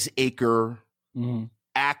wiseacre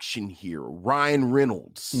action here. Ryan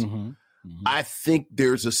Reynolds. I think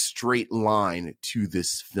there's a straight line to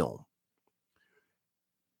this film.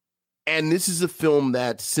 And this is a film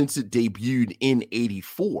that, since it debuted in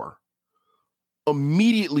 1984,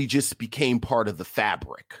 immediately just became part of the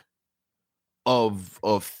fabric of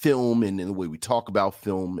film and the way we talk about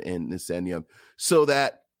film and this and the other, so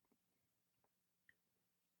that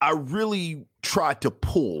I really tried to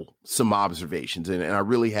pull some observations, and I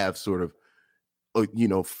really have sort of,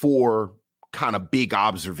 4 kind of big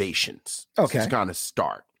observations. Okay. To kind of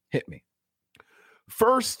start. Hit me.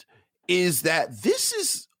 First is that this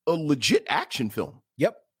is a legit action film.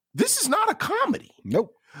 Yep. This is not a comedy.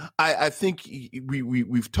 Nope. I think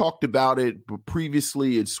we've talked about it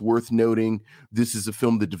previously. It's worth noting this is a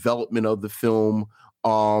film. The development of the film,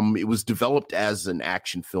 it was developed as an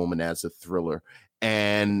action film and as a thriller,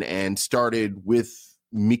 and started with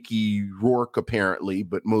Mickey Rourke apparently,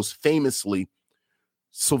 but most famously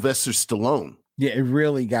Sylvester Stallone. Yeah, it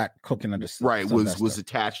really got cooking under. Right, was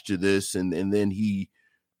attached to this, and then he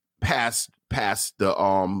passed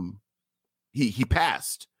the he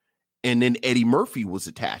passed. And then Eddie Murphy was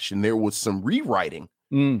attached, and there was some rewriting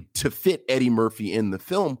to fit Eddie Murphy in the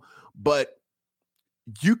film. But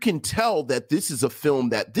you can tell that this is a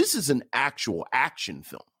film this is an actual action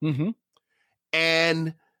film. Mm-hmm.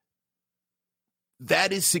 And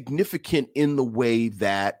that is significant in the way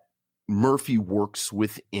that Murphy works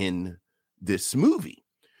within this movie,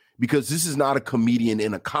 because this is not a comedian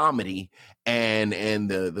in a comedy, and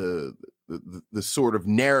the sort of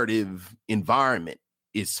narrative environment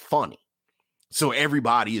is funny. So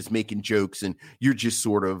everybody is making jokes and you're just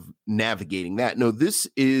sort of navigating that. No, this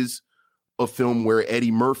is a film where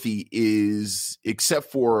Eddie Murphy is,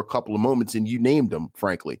 except for a couple of moments, and you named them,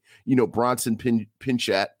 frankly, Bronson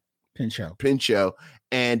Pinchot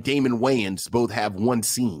and Damon Wayans both have one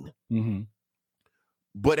scene. Mm-hmm.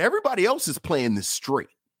 But everybody else is playing this straight.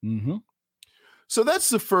 Mm-hmm. So that's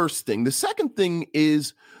the first thing. The second thing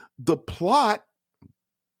is the plot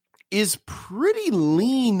is pretty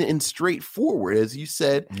lean and straightforward, as you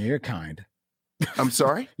said. You're kind. I'm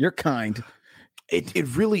sorry? You're kind. It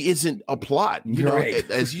really isn't a plot. Right.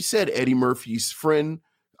 As you said, Eddie Murphy's friend,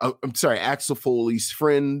 Axel Foley's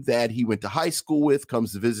friend that he went to high school with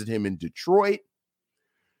comes to visit him in Detroit.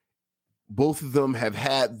 Both of them have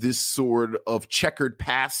had this sort of checkered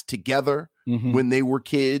past together when they were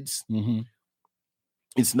kids. Mm-hmm.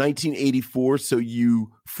 It's 1984, so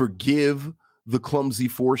you forgive the clumsy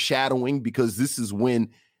foreshadowing, because this is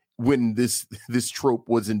when this trope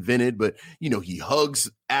was invented. But he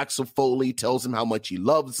hugs Axel Foley, tells him how much he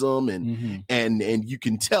loves him, and and you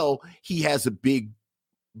can tell he has a big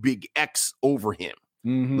X over him.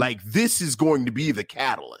 Mm-hmm. Like, this is going to be the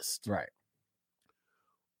catalyst, right?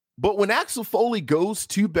 But when Axel Foley goes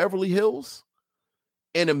to Beverly Hills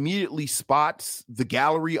and immediately spots the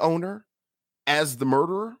gallery owner as the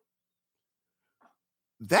murderer,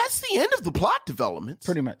 that's the end of the plot developments.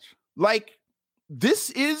 Pretty much. Like,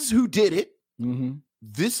 this is who did it. Mm-hmm.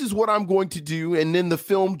 This is what I'm going to do. And then the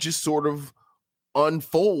film just sort of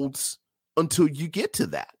unfolds until you get to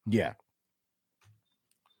that. Yeah.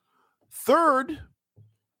 Third,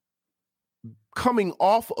 coming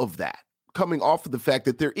off of the fact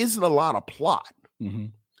that there isn't a lot of plot. Mm-hmm.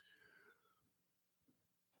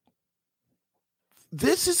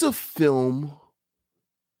 This is a film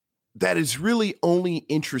that is really only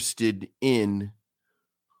interested in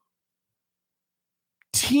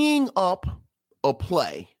teeing up a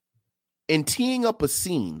play and teeing up a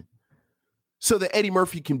scene so that Eddie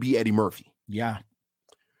Murphy can be Eddie Murphy. Yeah.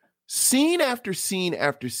 Scene after scene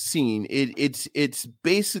after scene, it's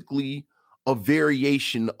basically a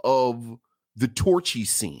variation of the Torchy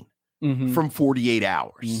scene from 48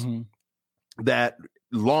 Hours that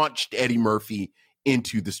launched Eddie Murphy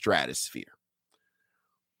into the stratosphere.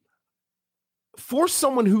 For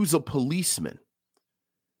someone who's a policeman,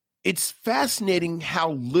 it's fascinating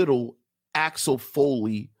how little Axel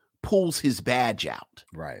Foley pulls his badge out.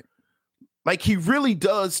 Right. Like, he really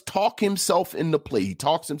does talk himself into play. He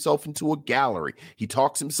talks himself into a gallery. He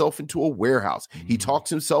talks himself into a warehouse. He talks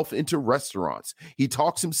himself into restaurants. He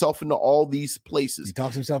talks himself into all these places. He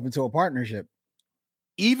talks himself into a partnership.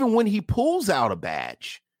 Even when he pulls out a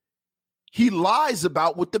badge, he lies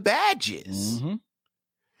about what the badge is. Mm-hmm.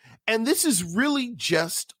 And this is really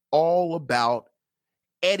just all about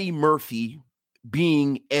Eddie Murphy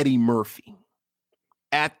being Eddie Murphy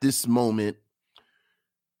at this moment.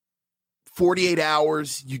 48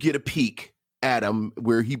 Hours, you get a peek at him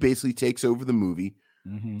where he basically takes over the movie.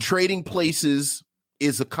 Mm-hmm. Trading Places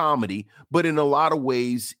is a comedy, but in a lot of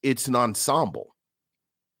ways, it's an ensemble.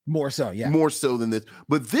 More so, yeah. More so than this.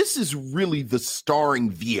 But this is really the starring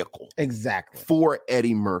vehicle. Exactly. For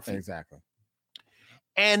Eddie Murphy. Exactly.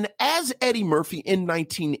 And as Eddie Murphy in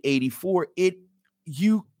 1984,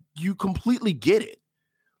 you completely get it.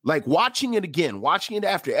 Like, watching it again, watching it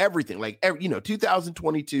after everything,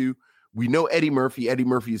 2022, we know Eddie Murphy. Eddie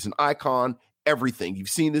Murphy is an icon. everything. You've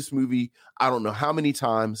seen this movie, I don't know how many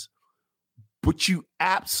times, but you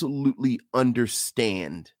absolutely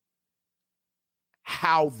understand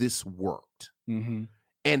how this worked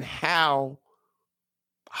and how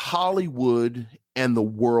Hollywood and the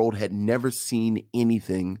world had never seen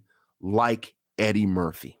anything like Eddie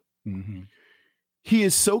Murphy. He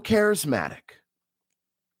is so charismatic.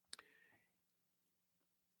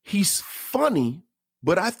 He's funny,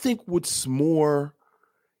 but I think what's more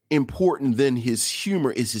important than his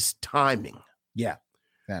humor is his timing. Yeah.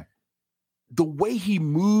 The way he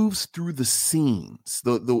moves through the scenes,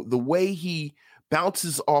 the way he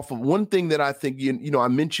bounces off of one thing that I think,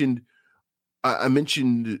 I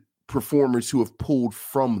mentioned performers who have pulled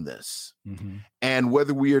from this. And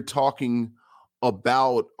whether we are talking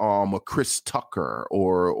about a Chris Tucker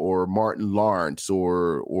or Martin Lawrence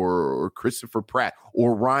or Christopher Pratt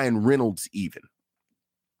or Ryan Reynolds even,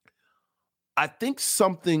 I think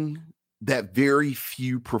something that very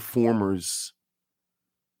few performers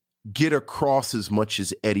get across as much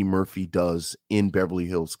as Eddie Murphy does in Beverly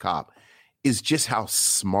Hills Cop is just how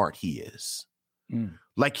smart he is.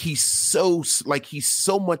 Like he's so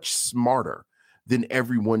much smarter than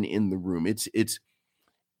everyone in the room.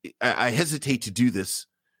 I hesitate to do this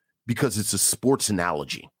because it's a sports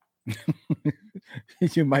analogy.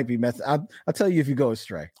 You might be messing. I'll tell you if you go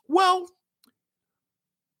astray. Well,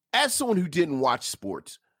 as someone who didn't watch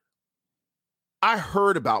sports, I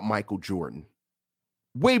heard about Michael Jordan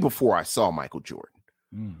way before I saw Michael Jordan.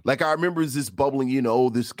 Like I remember this bubbling,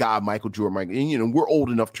 this guy, Michael Jordan, and we're old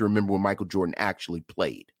enough to remember when Michael Jordan actually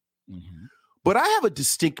played. But I have a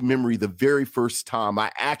distinct memory the very first time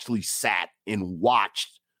I actually sat and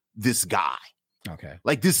watched this guy. Okay.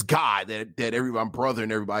 Like this guy that my brother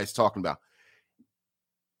and everybody's talking about.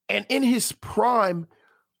 And in his prime,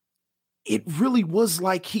 it really was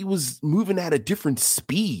like he was moving at a different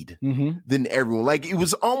speed than everyone. Like it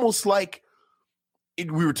was almost like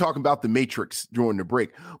we were talking about The Matrix during the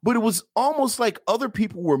break, but it was almost like other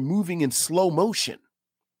people were moving in slow motion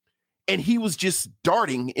and he was just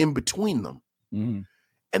darting in between them.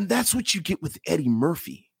 And that's what you get with Eddie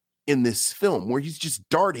Murphy in this film, where he's just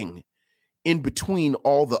darting in between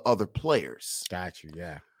all the other players. Got you.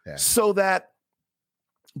 Yeah. So that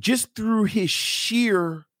just through his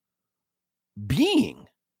sheer being,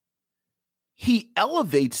 he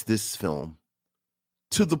elevates this film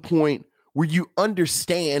to the point where you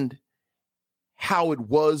understand how it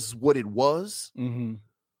was what it was.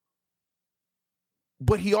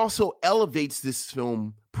 But he also elevates this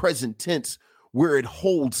film present tense where it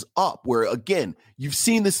holds up, where, again, you've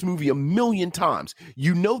seen this movie a million times.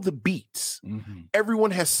 You know the beats.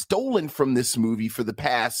 Everyone has stolen from this movie for the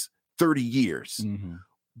past 30 years.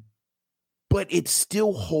 But it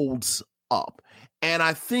still holds up. And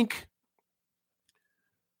I think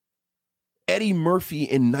Eddie Murphy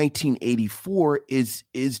in 1984 is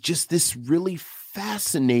just this really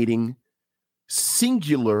fascinating,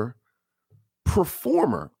 singular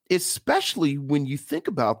performer, especially when you think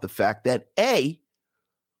about the fact that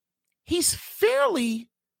he's fairly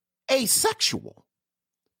asexual.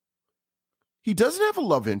 He doesn't have a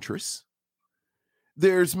love interest.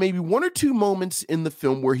 There's maybe one or two moments in the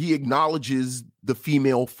film where he acknowledges the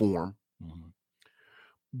female form.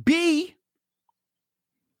 B,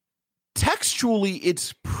 textually,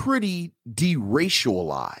 it's pretty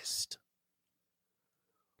deracialized.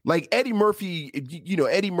 Like Eddie Murphy,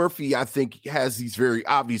 I think has these very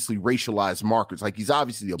obviously racialized markers. Like he's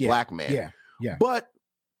obviously a black man. Yeah. But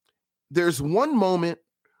there's one moment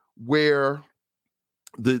where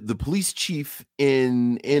the police chief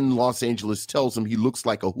in Los Angeles tells him he looks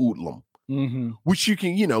like a hoodlum, which you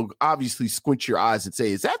can, obviously squint your eyes and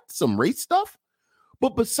say, is that some race stuff?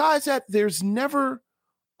 But besides that, there's never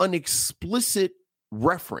an explicit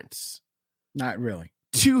reference. Not really.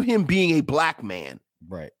 To him being a black man.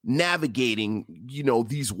 Right. Navigating,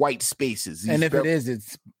 these white spaces. And if it is,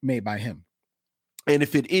 it's made by him. And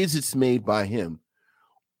if it is, it's made by him.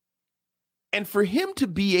 And for him to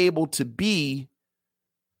be able to be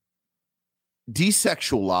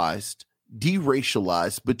desexualized,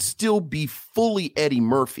 deracialized, but still be fully Eddie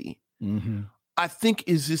Murphy, I think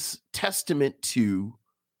is this testament to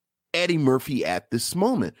Eddie Murphy at this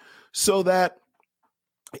moment. So that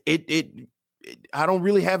I don't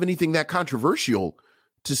really have anything that controversial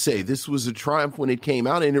to say. This was a triumph when it came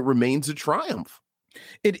out, and it remains a triumph.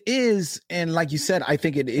 It is, and like you said, I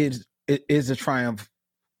think it is a triumph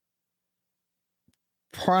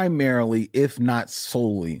primarily, if not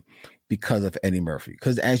solely, because of Eddie Murphy.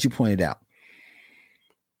 Because as you pointed out,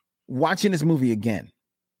 watching this movie again,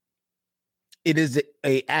 it is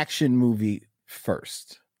a action movie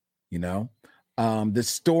first, The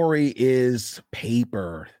story is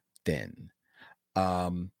paper thin.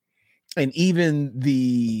 And even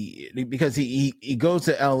because he goes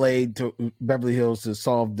to LA to Beverly Hills to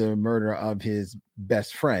solve the murder of his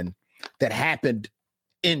best friend that happened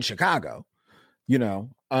in Chicago,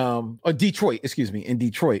 or Detroit, in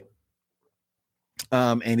Detroit.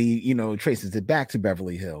 And he, traces it back to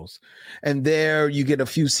Beverly Hills. And there you get a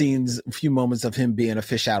few moments of him being a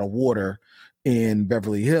fish out of water in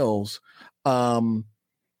Beverly Hills. And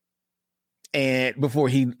before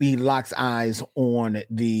he locks eyes on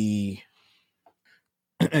the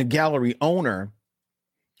gallery owner,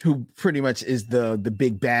 who pretty much is the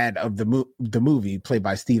big bad of the movie, played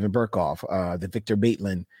by Steven Berkoff, the Victor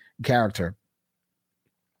Maitland character.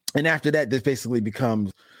 And after that, this basically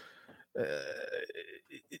becomes,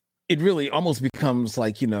 it really almost becomes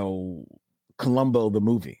like, Columbo the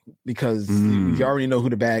movie, because you already know who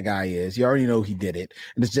the bad guy is. You already know he did it.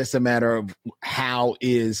 And it's just a matter of how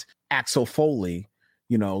is Axel Foley,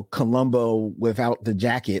 Columbo without the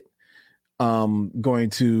jacket, going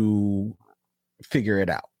to figure it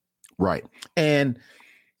out. Right. And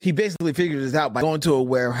he basically figured this out by going to a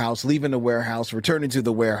warehouse, leaving the warehouse, returning to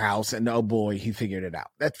the warehouse, and oh boy, he figured it out.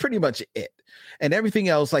 That's pretty much it. And everything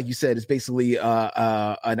else, like you said, is basically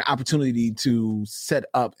an opportunity to set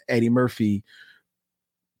up Eddie Murphy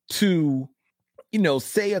to,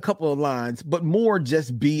 say a couple of lines, but more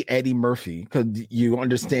just be Eddie Murphy, because you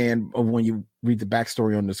understand when you read the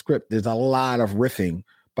backstory on the script, there's a lot of riffing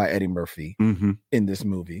by Eddie Murphy in this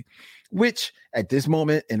movie, which at this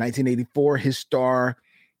moment in 1984, his star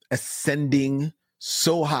ascending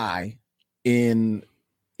so high in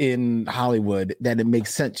Hollywood that it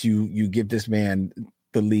makes sense you give this man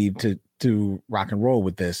the lead to rock and roll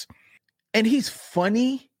with this. And he's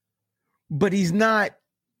funny, but he's not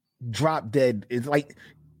drop dead. It's like,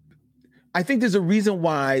 I think there's a reason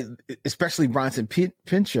why, especially Bronson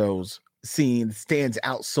Pinchot's scene stands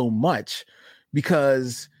out so much,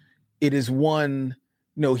 because it is one,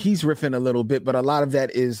 he's riffing a little bit, but a lot of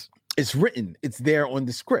that it's written. It's there on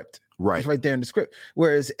the script. Right. It's right there in the script.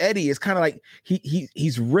 Whereas Eddie is kind of like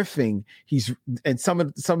he's riffing. And some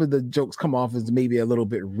of the jokes come off as maybe a little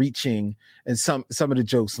bit reaching, and some of the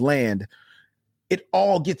jokes land. It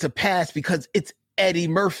all gets a pass because it's Eddie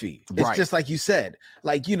Murphy. It's right. Just like you said.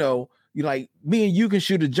 Like, you like me and you can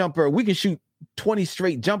shoot a jumper. We can shoot 20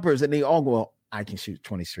 straight jumpers, and they all go, I can shoot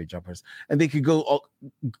 20 straight jumpers. And they could go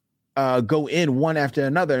in one after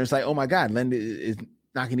another. And it's like, oh my God, Len is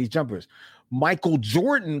knocking these jumpers. Michael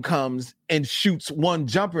Jordan comes and shoots one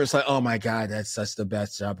jumper. It's like, oh my God, that's such the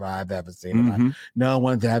best jumper I've ever seen. No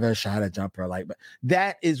one's ever shot a jumper like that.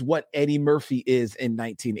 That is what Eddie Murphy is in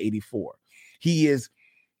 1984. He is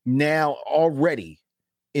now already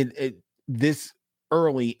in this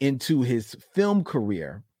early into his film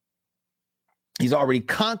career. He's already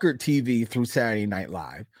conquered TV through Saturday Night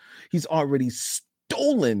Live. He's already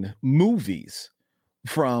stolen movies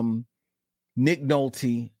from Nick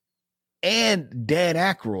Nolte and Dan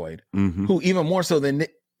Aykroyd, who even more so than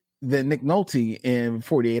Nick Nolte in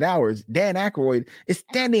 48 Hours, Dan Aykroyd is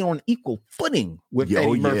standing on equal footing with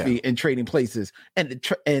Eddie Murphy in Trading Places,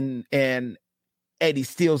 and Eddie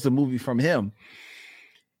steals the movie from him.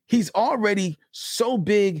 He's already so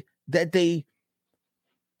big that they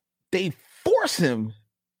force him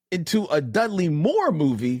into a Dudley Moore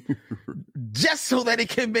movie just so that it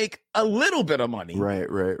can make a little bit of money. Right.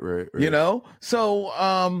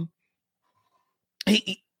 So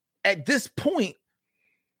he at this point,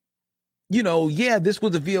 this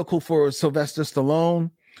was a vehicle for Sylvester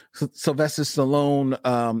Stallone. Sylvester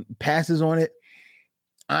Stallone passes on it.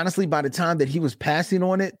 Honestly, by the time that he was passing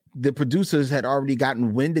on it, the producers had already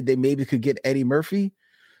gotten wind that they maybe could get Eddie Murphy.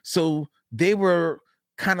 So they were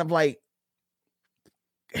kind of like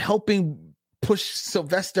helping push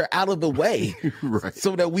Sylvester out of the way, right?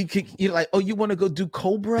 So that we could, oh, you want to go do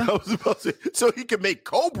Cobra? I was about to say, so he could make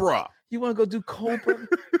Cobra. You want to go do Cobra?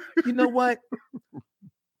 You know what?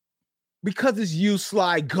 Because it's you,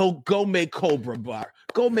 Sly. Go make Cobra, bar.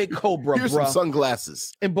 Go make Cobra, Here's bro. some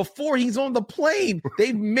sunglasses. And before he's on the plane,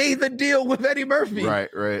 they made the deal with Eddie Murphy, right,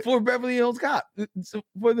 for Beverly Hills Cop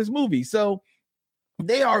for this movie. So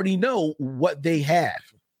they already know what they have,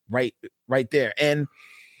 right there. And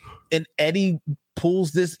Eddie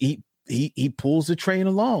pulls this. He pulls the train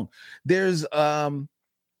along. There's a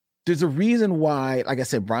reason why, like I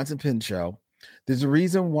said, Bronson Pinchot. There's a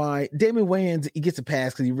reason why Damon Wayans, he gets a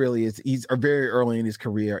pass because he really is. He's very early in his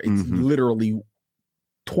career. It's literally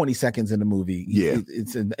 20 seconds in the movie. Yeah,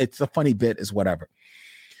 it's a funny bit, is whatever.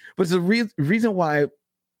 But it's a reason why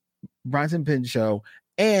Bronson Pinchot,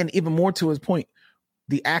 and even more to his point,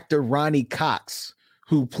 the actor Ronnie Cox,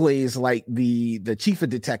 who plays like the chief of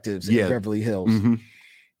detectives in Beverly Hills. Mm-hmm.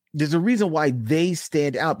 There's a reason why they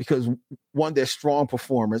stand out, because one, they're strong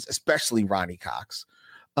performers, especially Ronnie Cox,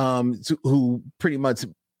 who pretty much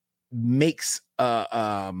makes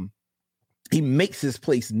he makes his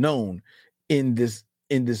place known in this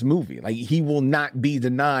movie. Like, he will not be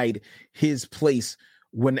denied his place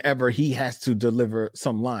whenever he has to deliver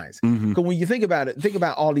some lines. Because when you think about it, think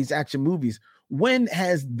about all these action movies. When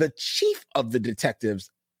has the chief of the detectives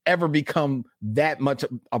ever become that much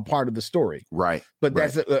a part of the story? Right. But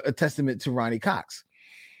that's a testament to Ronnie Cox.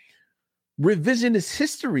 Revisionist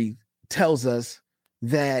history tells us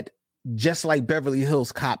that just like Beverly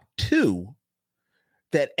Hills Cop 2,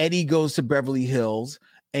 that Eddie goes to Beverly Hills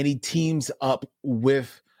and he teams up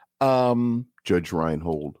with Judge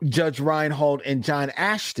Reinhold and John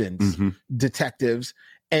Ashton's detectives,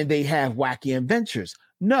 and they have wacky adventures.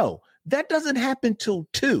 No, that doesn't happen till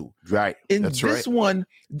 2. Right. In this one,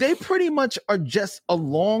 they pretty much are just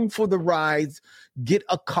along for the rides, get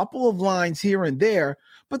a couple of lines here and there,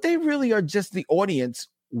 but they really are just the audience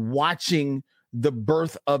watching the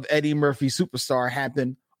birth of Eddie Murphy Superstar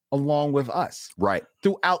happen along with us. Right.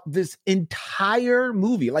 Throughout this entire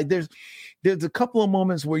movie. Like, there's a couple of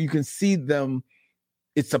moments where you can see them,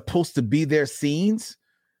 it's supposed to be their scenes,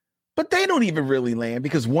 but they don't even really land,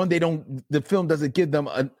 because one, the film doesn't give them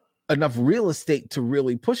enough real estate to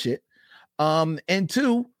really push it. And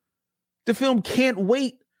two, the film can't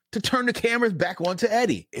wait to turn the cameras back onto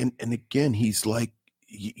Eddie. And again, he's like,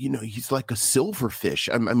 he's like a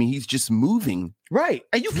silverfish. I mean, he's just moving. Right.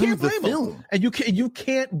 And you can't blame them. And you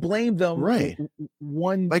can't blame them. Right.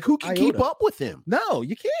 One, like, who can keep up with him? No,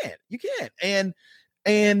 you can't. You can't.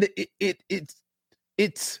 And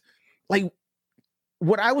it's like,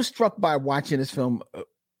 what I was struck by watching this film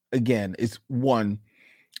again is, one,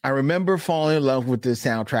 I remember falling in love with the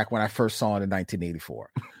soundtrack when I first saw it in 1984.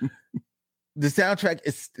 The soundtrack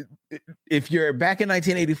is, if you're back in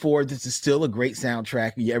 1984, this is still a great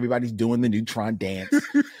soundtrack. Everybody's doing the Neutron dance,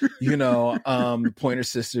 Pointer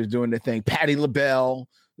Sisters doing their thing. Patti LaBelle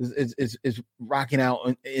is rocking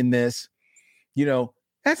out in this,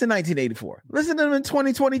 that's in 1984. Listen to them in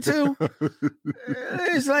 2022.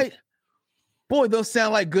 It's like, boy, those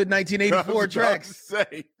sound like good 1984 tracks.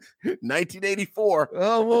 Say 1984.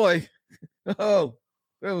 Oh boy. Oh,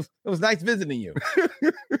 it was nice visiting you.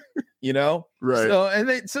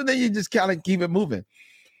 Right. So then you just kind of keep it moving.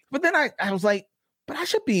 But then I was like, but I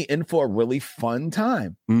should be in for a really fun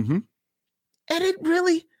time. Mm-hmm. And it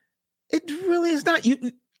really is not.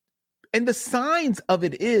 And the signs of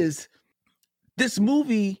it is, this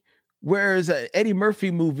movie, whereas an Eddie Murphy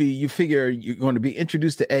movie, you figure you're going to be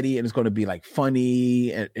introduced to Eddie and it's going to be like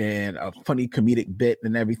funny and a funny comedic bit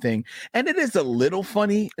and everything. And it is a little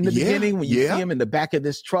funny in the beginning when you see him in the back of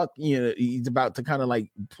this truck, he's about to kind of like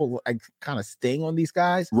sting on these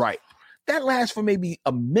guys. Right. That lasts for maybe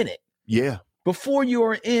a minute. Yeah. Before you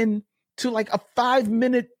are in to like a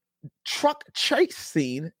 5-minute truck chase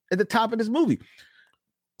scene at the top of this movie.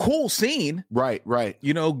 Cool scene. Right.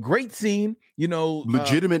 Great scene.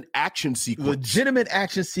 Legitimate action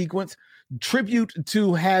sequence. Tribute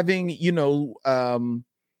to having,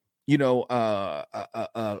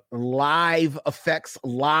 live effects,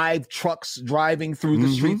 live trucks driving through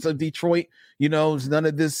the streets of Detroit. None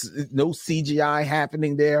of this, no CGI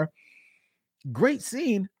happening there. Great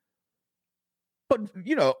scene. But,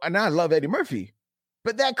 and I love Eddie Murphy,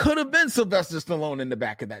 but that could have been Sylvester Stallone in the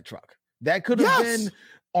back of that truck. That could have been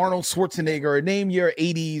Arnold Schwarzenegger, or name your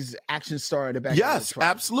 80s action star in the back. Yes,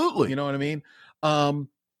 absolutely. You know what I mean?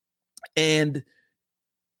 And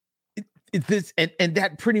this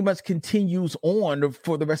that pretty much continues on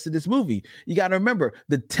for the rest of this movie. You got to remember,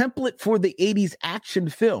 the template for the 80s action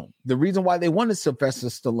film, the reason why they wanted Sylvester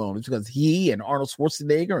Stallone is because he and Arnold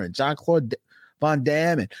Schwarzenegger and Jean-Claude Van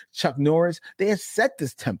Damme and Chuck Norris, they had set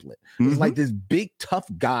this template. It was like this big tough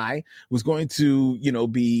guy was going to,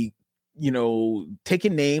 be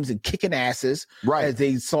taking names and kicking asses as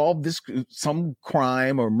they solve some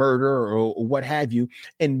crime or murder or what have you.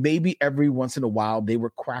 And maybe every once in a while they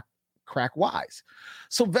were crack wise.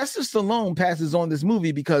 Sylvester Stallone passes on this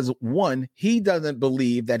movie because, one, he doesn't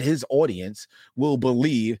believe that his audience will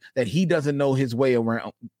believe that he doesn't know his way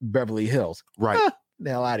around Beverly Hills. Right. The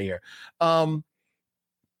hell out of here.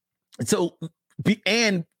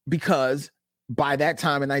 Because by that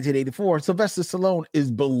time in 1984, Sylvester Stallone is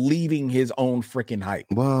believing his own freaking hype.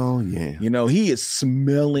 Well, yeah. He is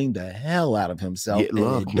smelling the hell out of himself.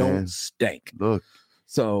 Look, and it don't stink. Look.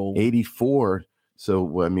 So 84.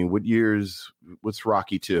 So, I mean, what's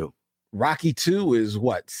Rocky 2? Rocky 2 is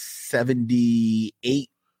what, 78?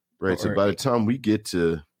 Right. So by the time we get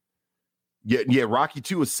to Yeah. Rocky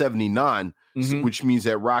 2 is 79, which means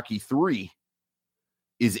that Rocky 3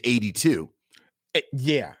 is 82.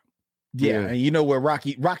 Yeah. And you know where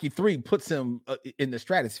Rocky 3 puts him in the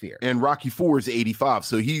stratosphere. And Rocky 4 is 85.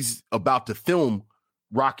 So he's about to film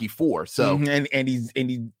Rocky 4. So and he's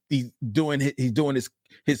doing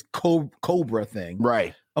his Cobra thing.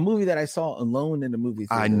 Right. A movie that I saw alone in the movie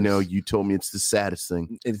theaters. I know, you told me it's the saddest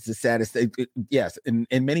thing. It's the saddest thing. Yes, in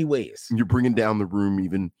many ways. You're bringing down the room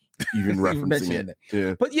even referencing it.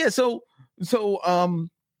 Yeah. But yeah, so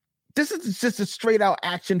this is just a straight out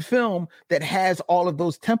action film that has all of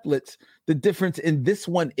those templates. The difference in this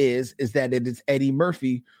one is that it is Eddie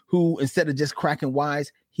Murphy who, instead of just cracking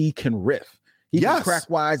wise, he can riff. He can crack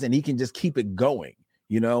wise and he can just keep it going,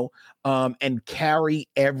 and carry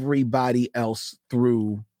everybody else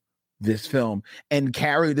through this film and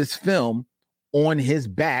carry this film on his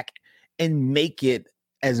back and make it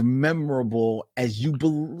as memorable as you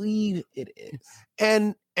believe it is.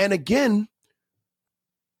 And again,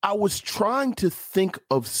 I was trying to think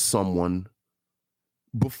of someone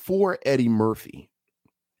before Eddie Murphy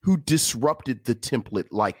who disrupted the template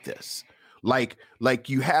like this. Like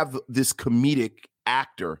you have this comedic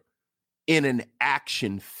actor in an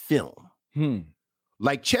action film.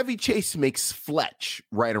 Like Chevy Chase makes Fletch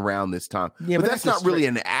right around this time. Yeah, but that's not really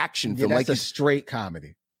an action film. That's like a straight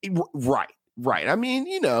comedy. Right. I mean,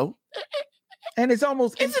 and it's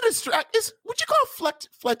almost would you call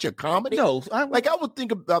Fletch a comedy? No, I would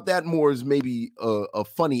think about that more as maybe a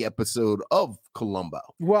funny episode of Columbo.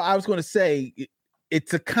 Well, I was going to say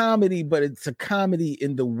it's a comedy, but it's a comedy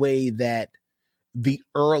in the way that the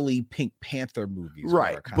early Pink Panther movies were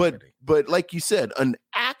a comedy. But like you said, an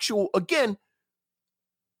actual, again,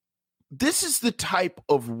 this is the type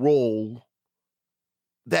of role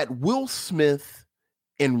that Will Smith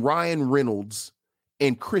and Ryan Reynolds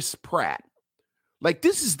and Chris Pratt, like,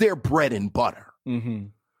 this is their bread and butter.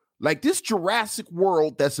 Like, this Jurassic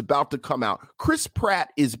World that's about to come out, Chris Pratt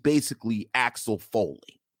is basically Axel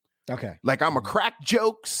Foley. Okay. Like, I'm a crack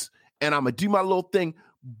jokes and I'm gonna do my little thing,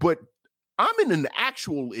 but I'm in an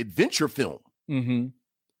actual adventure film.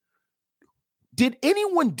 Did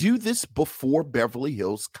anyone do this before Beverly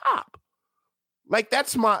Hills Cop? Like,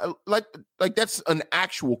 that's my like that's an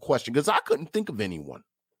actual question, because I couldn't think of anyone.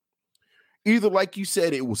 Either, like you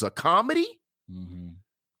said, it was a comedy,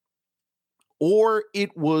 or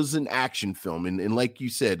it was an action film. And like you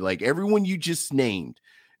said, like everyone you just named,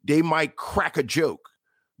 they might crack a joke,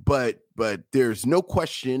 but there's no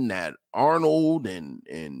question that Arnold and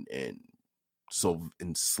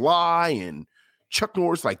Sly and Chuck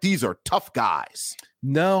Norris, like, these are tough guys.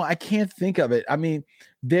 No, I can't think of it. I mean,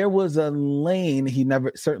 there was a lane he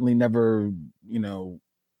certainly never,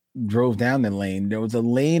 drove down the lane. There was a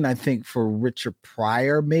lane, I think, for Richard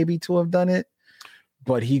Pryor maybe to have done it,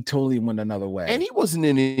 but he totally went another way. And he wasn't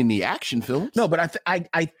in any action films. No, but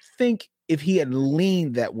I think if he had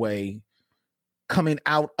leaned that way coming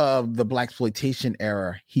out of the blaxploitation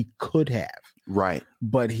era, he could have. Right.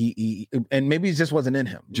 But he and maybe it just wasn't in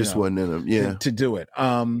him. Wasn't in him, yeah. To do it.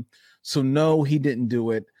 So no, he didn't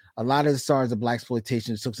do it. A lot of the stars of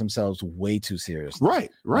blaxploitation took themselves way too seriously.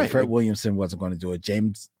 Right. Like Fred Williamson wasn't going to do it.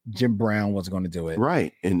 Jim Brown wasn't going to do it.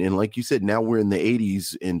 Right. And like you said, now we're in the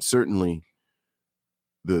 80s, and certainly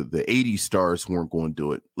the 80s stars weren't going to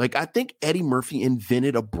do it. Like, I think Eddie Murphy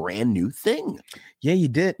invented a brand new thing. Yeah, you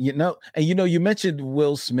did. And you mentioned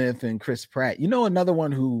Will Smith and Chris Pratt. Another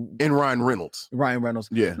one who... And Ryan Reynolds.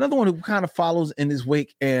 Yeah. Another one who kind of follows in his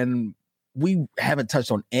wake, and we haven't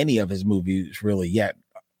touched on any of his movies really yet.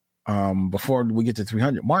 Before we get to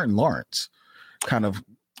 300, Martin Lawrence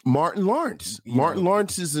Martin Lawrence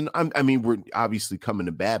is we're obviously coming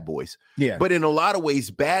to Bad Boys. Yeah. But in a lot of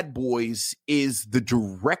ways, Bad Boys is the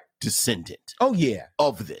direct descendant. Oh, yeah.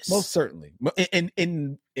 Of this. Most certainly.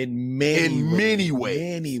 In many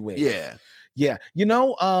ways. Yeah. Yeah.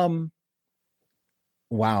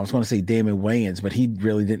 Wow, I was going to say Damon Wayans, but he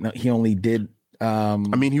really didn't know. He only did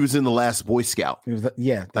he was in The Last Boy Scout.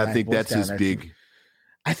 I think that's his big.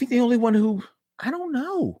 I think the only one who, I don't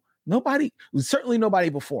know. Certainly nobody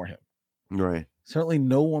before him. Right. Certainly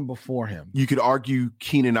no one before him. You could argue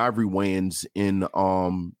Keenan Ivory Wayans in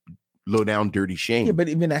Low Down Dirty Shame. Yeah, but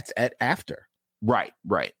even that's after. Right.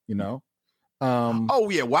 Oh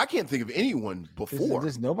yeah, well, I can't think of anyone before.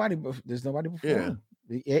 There's nobody before him.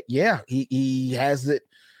 Yeah, he has it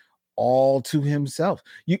all to himself.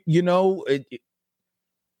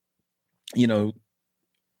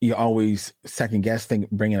 You always second guess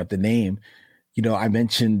bringing up the name. I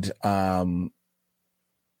mentioned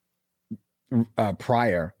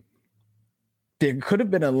Pryor. There could have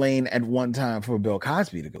been a lane at one time for Bill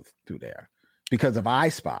Cosby to go through there because of I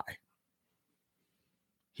Spy.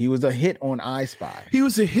 He was a hit on I Spy. He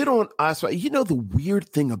was a hit on I Spy. You know the weird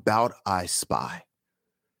thing about I Spy?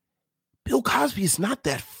 Bill Cosby is not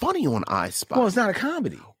that funny on I Spy. Well, it's not a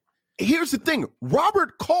comedy. Here's the thing.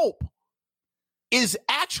 Robert Culp is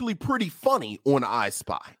actually pretty funny on I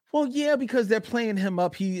Spy. Well, yeah, because they're playing him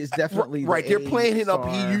up. He is definitely right. They're playing him up.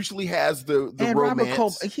 He usually has the and romance. Robert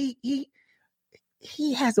Culp,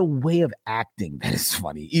 he has a way of acting that is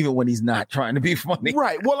funny, even when he's not trying to be funny.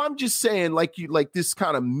 Right. Well, I'm just saying, like this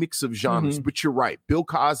kind of mix of genres. Mm-hmm. But you're right. Bill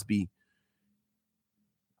Cosby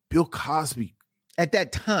at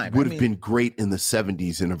that time would have been great in the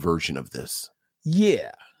 70s in a version of this.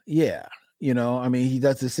 Yeah. You know, I mean, he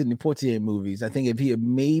does the Sidney Poitier movies. I think if he had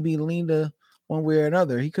maybe leaned one way or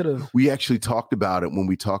another, he could have. We actually talked about it when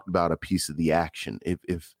we talked about A Piece of the Action.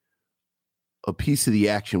 If A Piece of the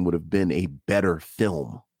Action would have been a better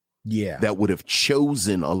film, that would have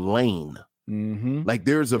chosen a lane. Mm-hmm. Like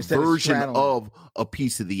there's a version of A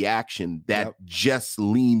Piece of the Action that just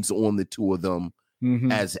leans on the two of them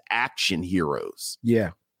as action heroes.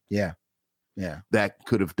 Yeah. That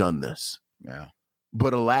could have done this. Yeah.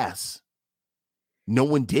 But alas, no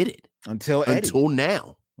one did it until Eddie.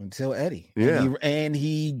 Until Eddie. Yeah. And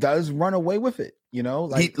he does run away with it, you know?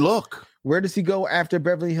 Like, look. Where does he go after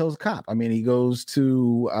Beverly Hills Cop? I mean, he goes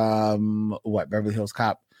to Beverly Hills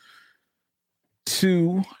Cop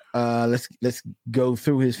 2. Let's go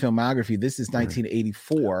through his filmography. This is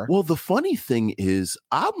 1984. Well, the funny thing is,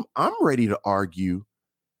 I'm ready to argue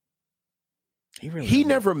he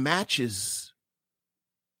never matches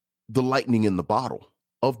the lightning in the bottle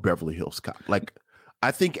of Beverly Hills Cop. Like,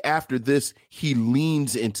 I think after this, he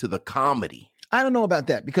leans into the comedy. I don't know about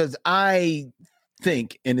that because I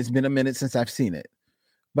think, and it's been a minute since I've seen it,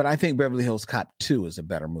 but I think Beverly Hills Cop 2 is a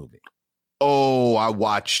better movie. Oh, I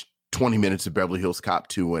watched 20 minutes of Beverly Hills Cop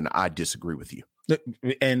 2 and I disagree with you.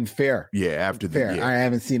 And fair. Yeah, after fair. Yeah. I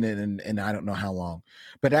haven't seen it in I don't know how long.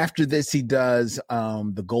 But after this, he does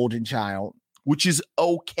The Golden Child. Which is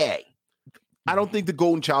okay. I don't think The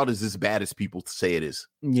Golden Child is as bad as people say it is.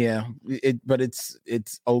 Yeah, but it's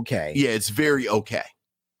okay. Yeah, it's very okay.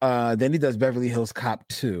 Then he does Beverly Hills Cop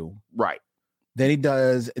 2. Right.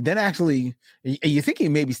 Then actually, you think he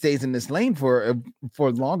maybe stays in this lane for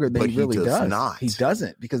longer than he really does. Not. He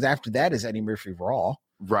doesn't, because after that is Eddie Murphy Raw.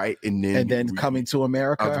 Right. And then Coming to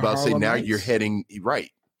America. I was about to say, now you're heading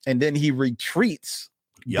right. And then he retreats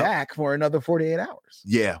back for another 48 hours.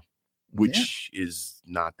 Yeah. Which is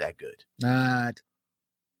not that good. Not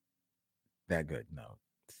that good. No,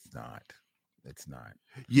 it's not. It's not.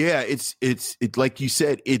 Yeah, it's like you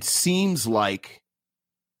said, it seems like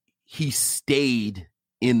he stayed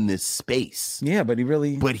in this space. Yeah, but he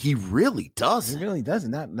really doesn't. He really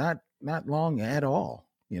doesn't. Not long at all,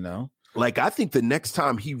 you know? Like, I think the next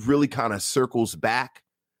time he really kind of circles back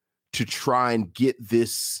to try and get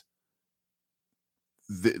this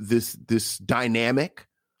dynamic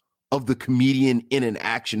of the comedian in an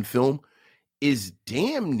action film is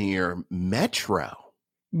damn near Metro.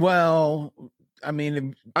 Well, I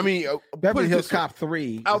mean, Beverly Hills Cop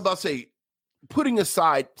 3. I was about to say, putting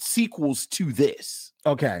aside sequels to this.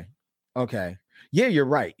 Okay. Yeah, you're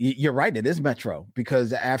right. You're right. It is Metro,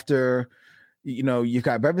 because after, you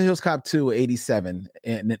got Beverly Hills Cop 2, 87,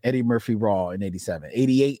 and Eddie Murphy Raw in 87.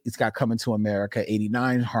 88, it's got Coming to America.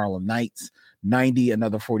 89, Harlem Nights. 90,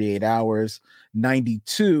 Another 48 Hours.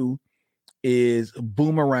 92 is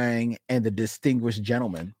Boomerang and The Distinguished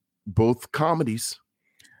Gentleman. Both comedies.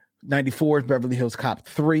 94 is Beverly Hills Cop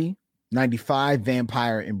 3. 95,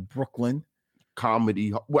 Vampire in Brooklyn.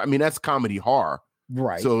 Comedy. Well, I mean, that's comedy horror.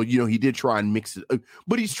 Right. So, he did try and mix it,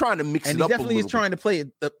 but he's trying to mix it up. And he definitely is trying to play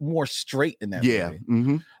it more straight in that movie.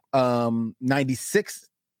 Mm-hmm. 96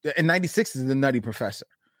 is The Nutty Professor.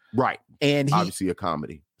 Right. And obviously a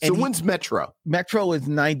comedy. So when's Metro? Metro is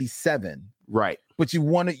 97. Right. But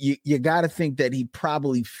you got to think that he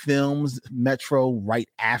probably films Metro right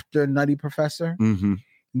after Nutty Professor. Mm-hmm.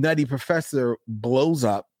 Nutty Professor blows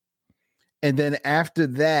up. And then after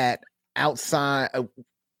that, then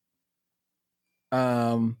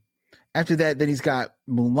he's got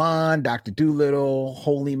Mulan, Dr. Dolittle,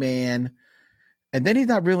 Holy Man. And then he's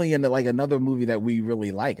not really into like another movie that we really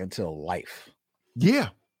like until Life. Yeah.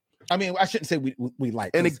 I mean, I shouldn't say we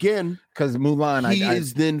like. And again, because Mulan, he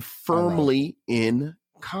is then firmly in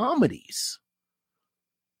comedies.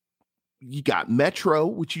 You got Metro,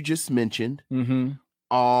 which you just mentioned. Mm-hmm.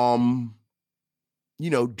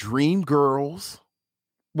 Dreamgirls.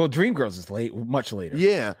 Well, Dreamgirls is much later.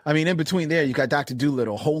 Yeah. I mean, in between there, you got Dr.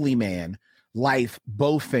 Dolittle, Holy Man, Life,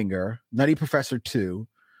 Bowfinger, Nutty Professor 2,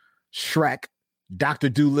 Shrek, Dr.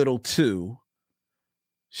 Dolittle 2,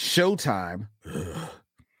 Showtime,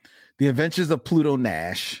 The Adventures of Pluto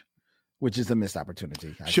Nash, which is a missed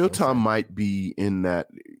opportunity. Showtime might be in that,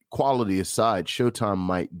 quality aside, Showtime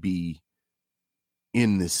might be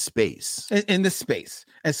in this space. In this space.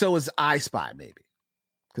 And so is I Spy, maybe.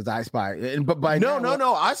 Because I Spy, but by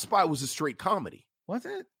no, I Spy was a straight comedy. Was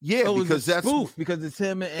it? Yeah, because that's spoof, because it's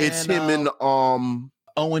him and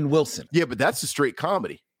Owen Wilson. Yeah, but that's a straight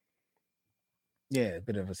comedy. Yeah, a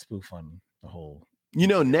bit of a spoof on the whole.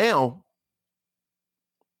 Now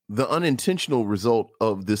the unintentional result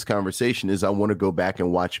of this conversation is I want to go back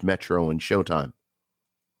and watch Metro and Showtime.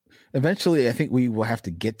 Eventually, I think we will have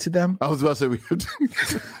to get to them. I was about to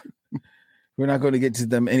say we're not going to get to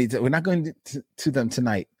them anytime. We're not going to them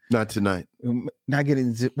tonight. Not tonight. Not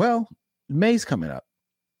getting to, well, May's coming up.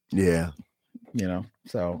 Yeah.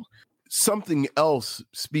 So something else,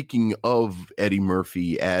 speaking of Eddie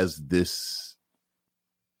Murphy as this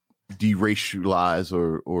deracialized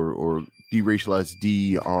or deracialized,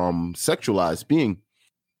 sexualized being,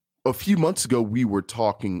 a few months ago, we were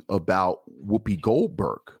talking about Whoopi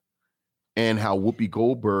Goldberg and how Whoopi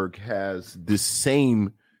Goldberg has this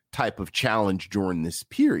same type of challenge during this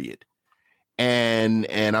period. And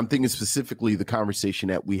I'm thinking specifically the conversation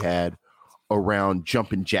that we had around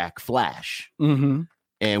Jumpin' Jack Flash. Mm-hmm.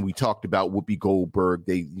 And we talked about Whoopi Goldberg.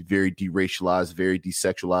 They very deracialized, very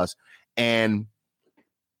desexualized. And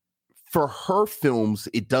for her films,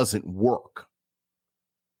 it doesn't work.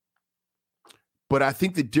 But I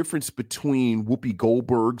think the difference between Whoopi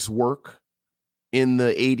Goldberg's work in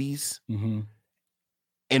the 80s mm-hmm.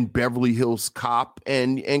 and Beverly Hills Cop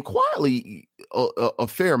and quietly a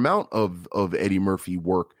fair amount of Eddie Murphy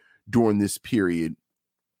work during this period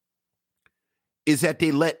is that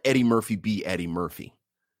they let Eddie Murphy be Eddie Murphy.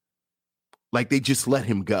 Like they just let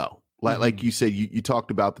him go. Like you said, you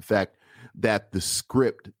talked about the fact that the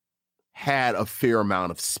script had a fair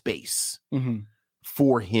amount of space mm-hmm.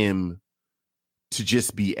 for him to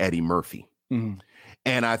just be Eddie Murphy. Mm-hmm.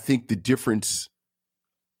 And I think the difference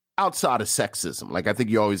outside of sexism, like I think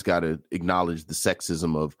you always got to acknowledge the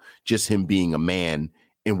sexism of just him being a man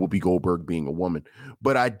and Whoopi Goldberg being a woman.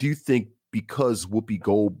 But I do think because Whoopi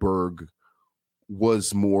Goldberg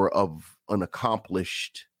was more of an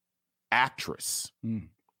accomplished actress,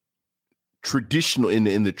 traditional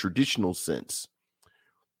in the traditional sense,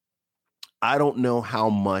 I don't know how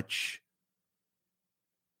much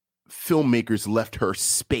filmmakers left her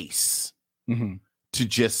space mm-hmm. to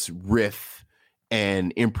just riff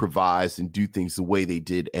and improvise and do things the way they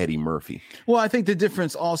did Eddie Murphy. Well, I think the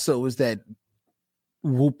difference also is that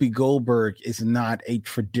Whoopi Goldberg is not a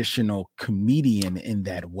traditional comedian in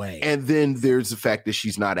that way. And then there's the fact that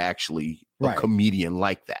she's not actually a comedian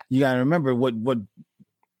like that. You got to remember what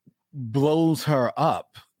blows her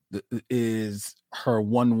up is her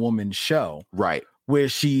one-woman show. Right. Where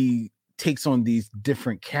she takes on these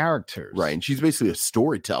different characters. Right. And she's basically a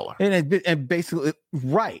storyteller. And basically,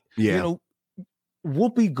 right. Yeah.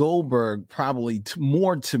 Whoopi Goldberg probably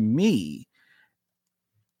more to me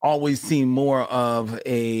always seemed more of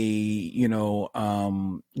a,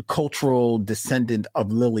 cultural descendant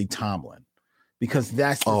of Lily Tomlin, because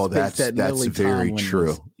that's the space that Lily very Tomlin true.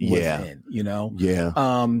 was Yeah. in,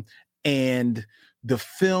 Yeah. And the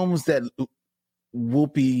films that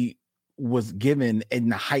Whoopi was given in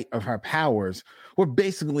the height of her powers were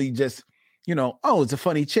basically just, it's a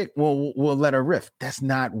funny chick. We'll let her riff. That's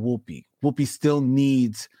not Whoopi. Whoopi still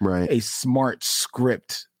needs a smart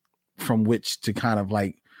script from which to kind of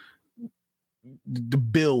like to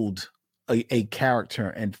build a character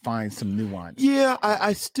and find some nuance. Yeah,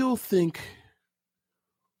 I still think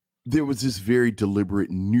there was this very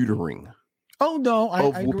deliberate neutering. Oh no, I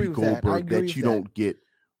of agree Whoopi with Goldberg that you don't get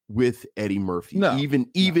with Eddie Murphy. No,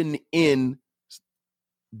 even in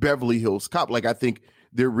Beverly Hills Cop. Like I think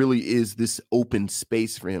there really is this open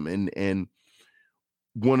space for him. And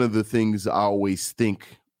one of the things I always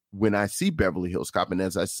think when I see Beverly Hills Cop, and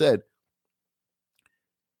as I said,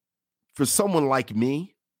 for someone like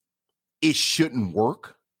me, it shouldn't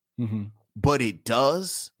work, mm-hmm. but it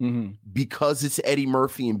does mm-hmm. because it's Eddie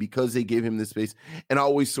Murphy and because they gave him this space. And I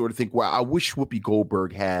always sort of think, wow, I wish Whoopi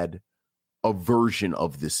Goldberg had a version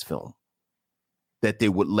of this film that they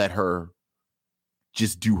would let her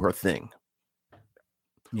just do her thing.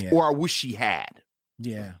 Yeah. Or I wish she had.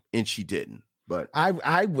 Yeah. And she didn't. But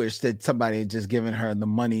I wish that somebody had just given her the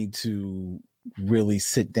money to really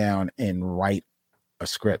sit down and write a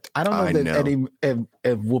script. I don't know that Eddie,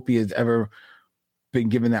 if Whoopi has ever been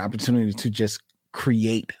given the opportunity to just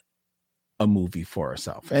create a movie for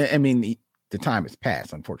herself. I mean, the time has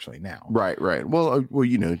passed, unfortunately, now. Right. Well,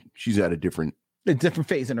 she's at a different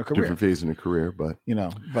phase in her career. But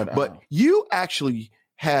but you actually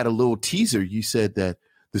had a little teaser. You said that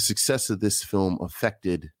the success of this film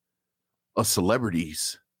affected a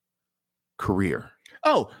celebrity's career.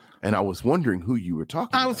 Oh, and I was wondering who you were talking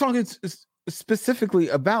about. I was talking specifically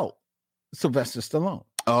about Sylvester Stallone.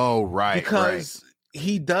 Oh, right. Because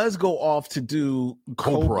he does go off to do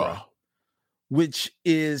Cobra, which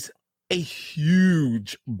is a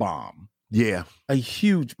huge bomb. Yeah. A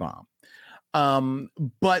huge bomb.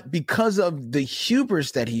 But because of the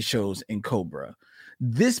hubris that he shows in Cobra,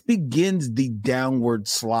 this begins the downward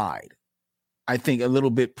slide, I think, a little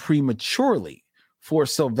bit prematurely for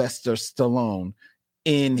Sylvester Stallone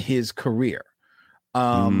in his career.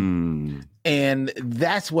 And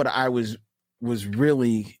that's what I was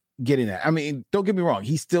really getting at. I mean, don't get me wrong.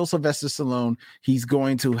 He's still Sylvester Stallone. He's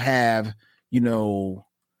going to have,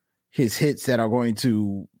 his hits that are going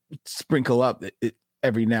to sprinkle up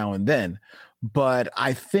every now and then. But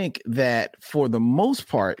I think that for the most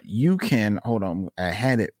part, you can hold on. I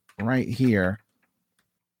had it right here.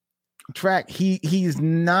 Track. He's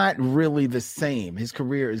not really the same. His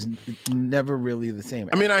career is never really the same.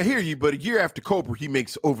 I mean, I hear you, but a year after Cobra, he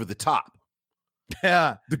makes Over the Top.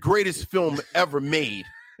 Yeah, the greatest film ever made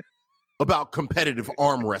about competitive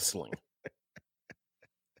arm wrestling.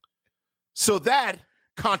 So that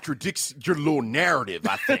contradicts your little narrative,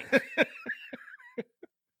 I think.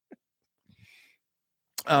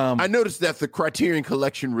 I noticed that the Criterion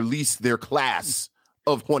Collection released their class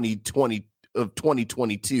of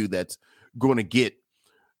 2022 that's going to get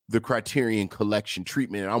the Criterion Collection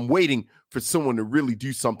treatment. And I'm waiting for someone to really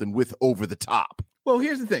do something with Over the Top. Well,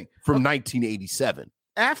 here's the thing. From 1987.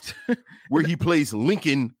 After where he plays Link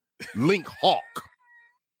Hawk,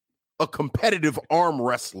 a competitive arm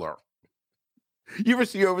wrestler. You ever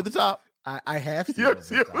see Over the Top? I have seen Over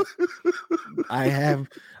the Top.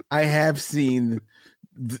 I have seen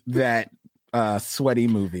that sweaty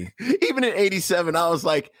movie. Even in 87, I was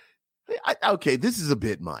like, okay, this is a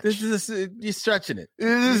bit much. You're stretching it.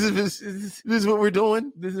 This is what we're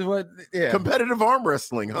doing? This is what, yeah. Competitive arm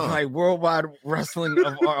wrestling, huh? Like worldwide wrestling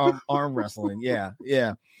of arm wrestling. Yeah,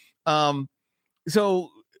 yeah. So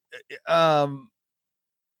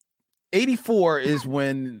 84 is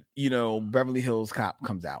when, Beverly Hills Cop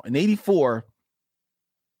comes out. In 84,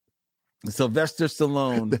 Sylvester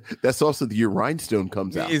Stallone. That's also the year Rhinestone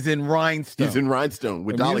comes out. Is in Rhinestone. He's in Rhinestone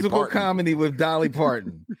with Dolly musical Parton. Comedy with Dolly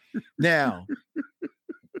Parton. Now,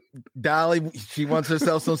 Dolly, she wants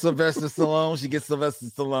herself some Sylvester Stallone. She gets Sylvester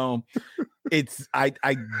Stallone.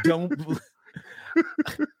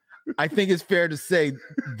 I think it's fair to say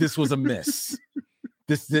this was a miss.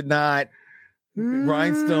 This did not.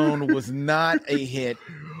 Rhinestone was not a hit.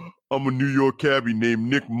 I'm a New York cabbie named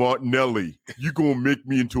Nick Martinelli. You gonna make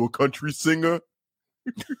me into a country singer?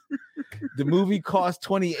 The movie cost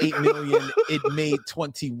 $28 million. It made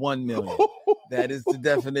 $21 million. That is the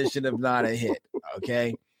definition of not a hit.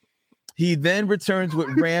 Okay. He then returns with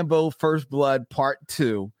Rambo: First Blood Part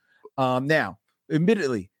 2. Now,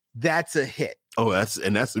 admittedly, that's a hit. Oh, that's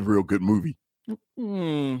a real good movie.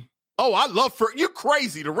 Oh, I love you're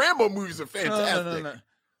crazy. The Rambo movies are fantastic. No.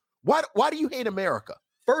 Why do you hate America?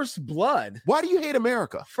 First Blood. Why do you hate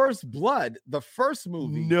America? First Blood, the first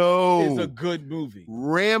movie, is a good movie.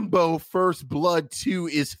 Rambo: First Blood 2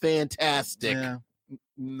 is fantastic. Yeah,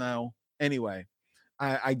 no. Anyway,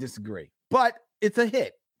 I disagree. But it's a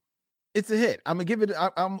hit. It's a hit. I'm gonna give it.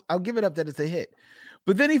 I'll give it up that it's a hit.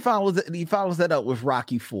 But then he follows that up with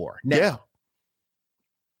Rocky IV. Now, yeah.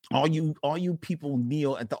 All you people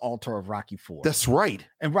kneel at the altar of Rocky IV. That's right.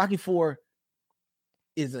 And Rocky IV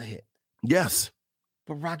is a hit. Yes.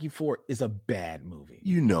 But Rocky IV is a bad movie.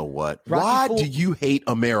 You know what? Why do you hate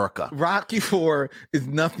America? Rocky IV is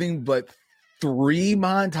nothing but 3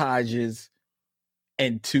 montages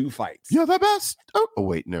and 2 fights. You're the best. Oh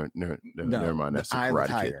wait, no, never mind. That's a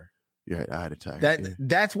Karate Kid. Yeah, Eye of the Tiger.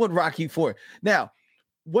 That's what Rocky IV. Now,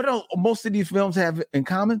 what most of these films have in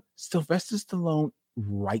common? Sylvester Stallone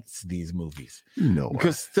writes these movies.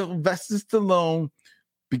 Because Sylvester Stallone,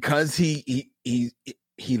 because he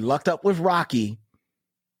lucked up with Rocky,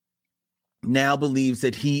 now believes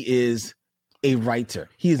that he is a writer.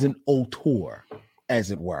 He is an auteur, as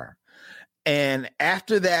it were. And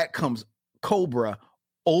after that comes Cobra,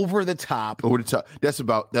 Over the Top. Over the Top. That's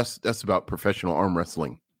about professional arm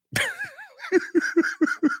wrestling.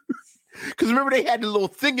 Because remember, they had the little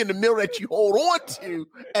thing in the middle that you hold on to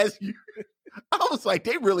as you. I was like,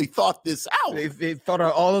 they really thought this out. They thought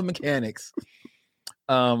out all the mechanics.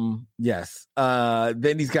 Yes.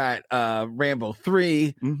 Then he's got Rambo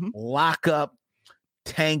 3, Lock Up,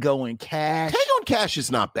 Tango and Cash. Tango and Cash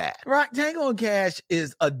is not bad. Right, Tango and Cash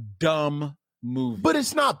is a dumb movie. But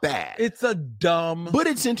it's not bad. It's a dumb. But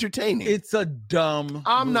it's entertaining. It's a dumb.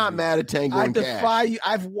 I'm not mad at Tango I and Cash. defy you.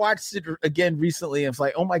 I've watched it again recently. And it's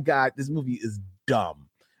like, oh my God, this movie is dumb.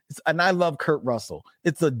 And I love Kurt Russell.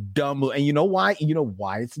 It's a dumb movie. And you know why? You know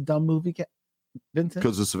why it's a dumb movie, Vincent?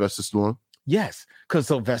 Because of Sylvester Stallone? Yes, because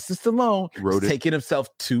Sylvester Stallone wrote is taking himself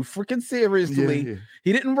too freaking seriously. Yeah.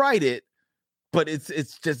 He didn't write it, but it's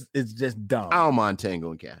just dumb. I don't mind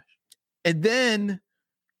Tango and Cash. And then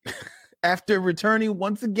after returning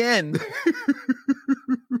once again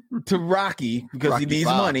to Rocky because Rocky he needs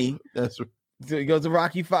 5. money, That's right. so he goes to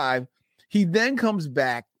Rocky 5. He then comes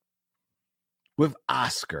back with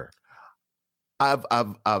Oscar. I have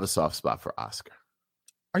a soft spot for Oscar.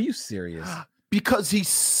 Are you serious? Because he's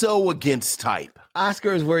so against type.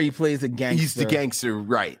 Oscar is where he plays a gangster. He's the gangster,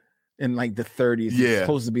 right? In like the 30s. Yeah. It's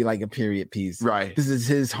supposed to be like a period piece. Right. This is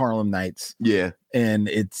his Harlem Nights. Yeah. And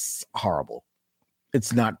it's horrible.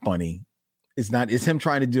 It's not funny. It's him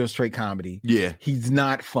trying to do a straight comedy. Yeah. He's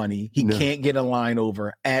not funny. He can't get a line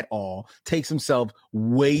over at all. Takes himself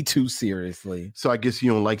way too seriously. So I guess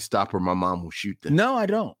you don't like Stop or My Mom Will Shoot then. No, I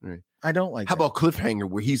don't. Right. I don't like How about Cliffhanger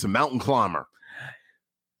where he's a mountain climber?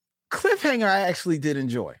 Cliffhanger I actually did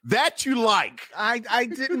enjoy. That you like. I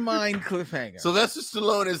didn't mind Cliffhanger. So that's just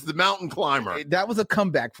Stallone as the mountain climber. That was a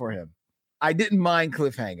comeback for him. I didn't mind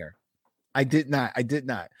Cliffhanger. I did not.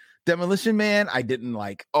 Demolition Man, I didn't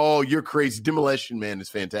like. Oh, you're crazy. Demolition Man is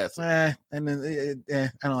fantastic. I don't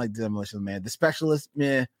like Demolition Man. The Specialist,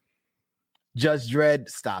 meh. Judge Dredd,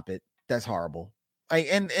 stop it. That's horrible.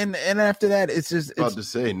 And after that, it's just About to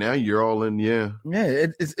say now you're all in, yeah.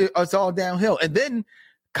 It's all downhill. And then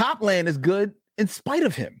Copland is good in spite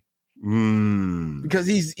of him because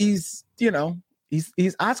he's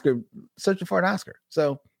Oscar searching for an Oscar.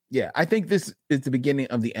 So yeah, I think this is the beginning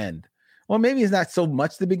of the end. Well, maybe it's not so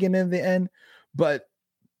much the beginning of the end, but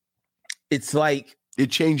it's like it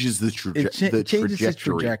changes the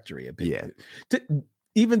trajectory a bit. Yeah.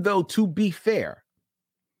 Even though, to be fair,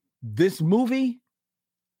 this movie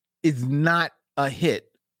is not a hit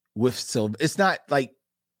with Silver. It's not like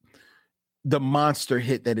the monster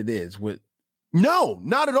hit that it is with. No,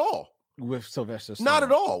 not at all. With Sylvester Stallone. Not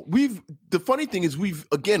at all. The funny thing is we've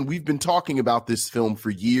been talking about this film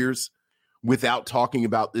for years without talking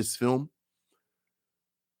about this film.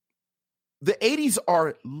 The 80s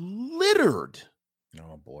are littered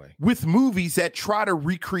with movies that try to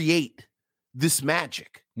recreate this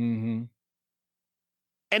magic. Mm-hmm.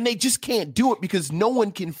 And they just can't do it because no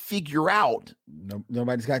one can figure out.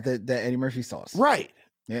 Nobody's got that Eddie Murphy sauce. Right.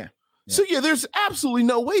 Yeah. So yeah, there's absolutely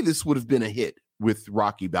no way this would have been a hit with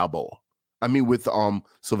Rocky Balboa. I mean, with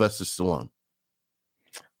Sylvester Stallone.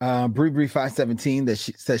 Bree 517 that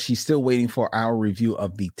she says she's still waiting for our review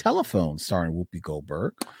of The Telephone starring Whoopi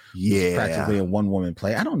Goldberg. Yeah, it's practically a one-woman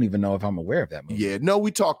play. I don't even know if I'm aware of that movie. Yeah, no, we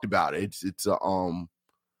talked about it. It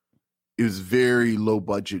was a very low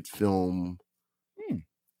budget film.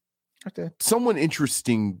 Okay. Someone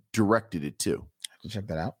interesting directed it too. Have to check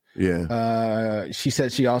that out. Yeah. She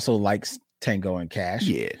said she also likes Tango and Cash.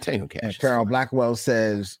 Yeah, Tango and Cash. And Carol Blackwell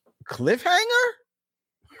says Cliffhanger.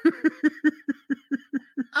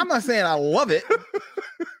 I'm not saying I love it,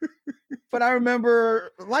 but I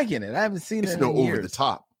remember liking it. I haven't seen it in no years. Over the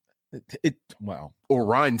Top. Or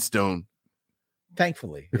Rhinestone.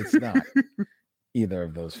 Thankfully, it's not either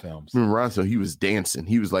of those films. Remember Rhinestone? He was dancing.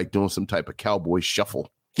 He was like doing some type of cowboy shuffle.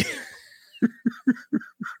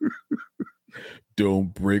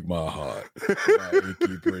 Don't break my heart. My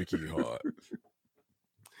achy, breaky heart.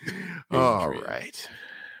 All right.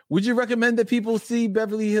 Would you recommend that people see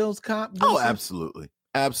Beverly Hills Cop? Oh, absolutely.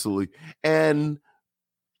 Absolutely. And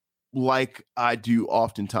like I do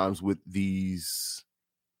oftentimes with these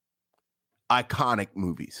iconic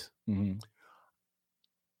movies,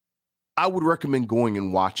 I would recommend going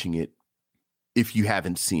and watching it if you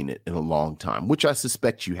haven't seen it in a long time, which I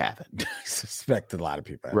suspect you haven't. I suspect a lot of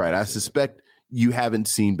people haven't. Right. I suspect you haven't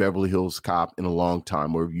seen Beverly Hills Cop in a long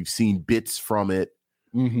time, or you've seen bits from it,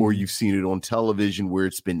 or you've seen it on television where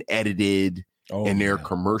it's been edited and there are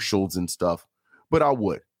commercials and stuff. But I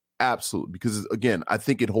would. Absolutely. Because, again, I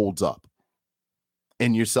think it holds up.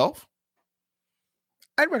 And yourself?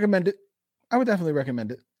 I'd recommend it. I would definitely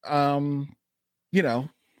recommend it.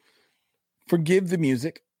 Forgive the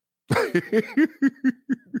music.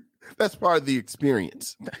 That's part of the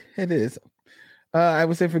experience. It is. I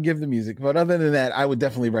would say forgive the music. But other than that, I would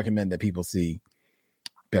definitely recommend that people see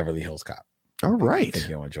Beverly Hills Cop. All right. I think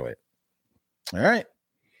you'll enjoy it. All right.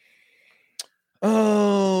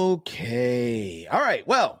 Okay. All right.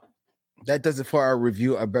 Well, that does it for our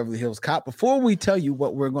review of Beverly Hills Cop. Before we tell you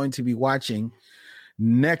what we're going to be watching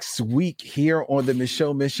next week here on the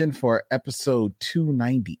Micheaux Mission for episode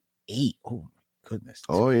 298. Oh, my goodness.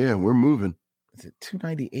 Oh, yeah. We're moving. Is it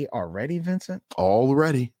 298 already, Vincent?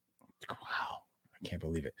 Already. Wow. I can't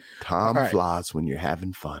believe it. Time flies when you're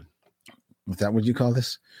having fun. Is that what you call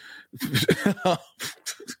this?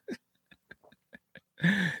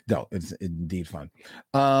 No, it's indeed fun.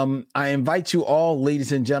 I invite you all,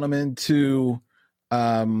 ladies and gentlemen, to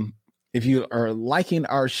if you are liking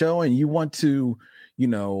our show and you want to,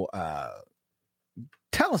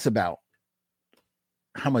 tell us about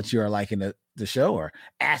how much you are liking the show, or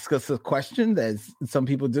ask us a question, as some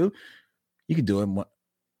people do, you can do it more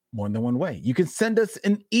than one way. You can send us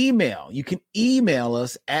an email. You can email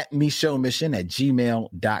us at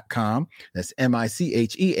micheauxmission@gmail.com. That's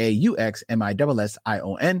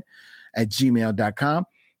MICHEAUXMISSION@gmail.com.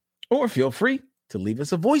 Or feel free to leave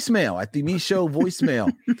us a voicemail at the Micheaux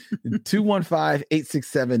voicemail,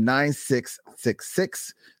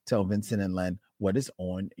 215-867-9666. Tell Vincent and Len what is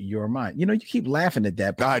on your mind. You keep laughing at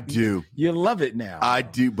that. I do. You love it now. I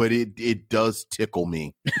do, but it does tickle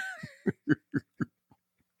me.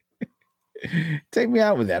 Take me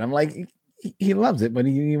out with that. I'm like, he loves it, but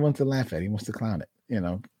he wants to laugh at it. He wants to clown it,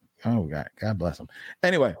 Oh, God bless him.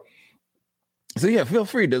 Anyway, so yeah, feel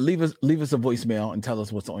free to leave us a voicemail and tell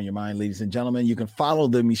us what's on your mind, ladies and gentlemen. You can follow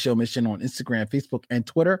the Micheaux Mission on Instagram, Facebook, and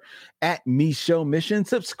Twitter at Micheaux Mission.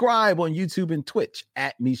 Subscribe on YouTube and Twitch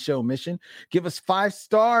at Micheaux Mission. Give us 5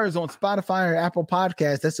 stars on Spotify or Apple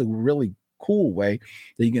Podcasts. That's a really cool way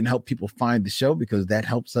that you can help people find the show, because that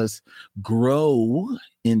helps us grow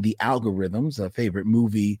in the algorithms of favorite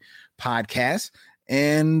movie podcasts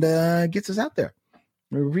and gets us out there.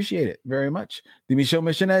 We appreciate it very much. The Micheaux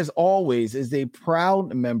Mission, as always, is a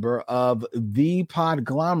proud member of The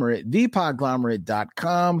Podglomerate,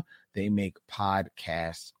 thepodglomerate.com. They make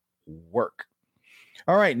podcasts work.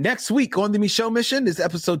 All right, next week on the Micheaux Mission is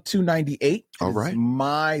episode 298. All right.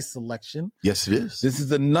 My selection. Yes, it is. This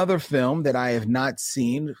is another film that I have not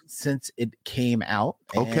seen since it came out.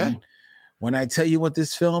 Okay. And when I tell you what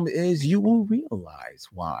this film is, you will realize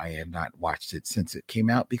why I have not watched it since it came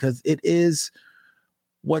out, because it is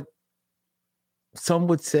what some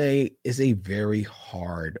would say is a very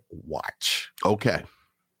hard watch. Okay.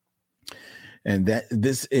 And that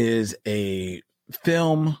this is a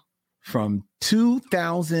film from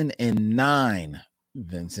 2009,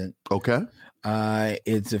 Vincent. Okay.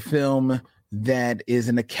 It's a film that is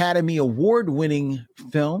an Academy Award-winning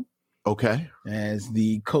film. Okay. As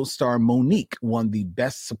the co-star Monique won the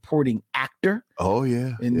Best Supporting Actor. Oh,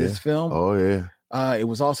 yeah. In this film. Oh, yeah. It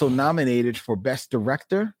was also nominated for Best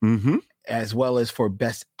Director, as well as for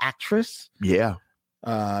Best Actress. Yeah.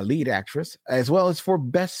 Lead actress, as well as for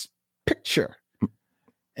Best Picture.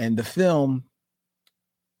 And the film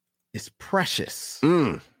is Precious.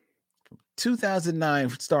 2009,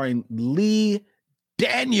 starring Lee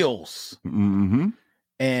Daniels and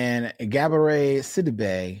Gabourey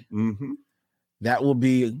Sidibe. That will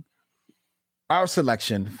be our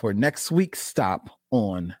selection for next week's stop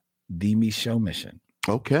on the Micheaux Mission.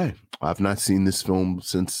 Okay. I've not seen this film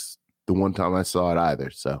since the one time I saw it either.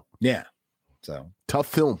 So yeah. So tough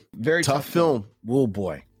film. Very tough film. Oh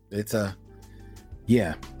boy. It's a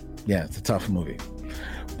it's a tough movie.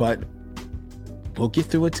 But we'll get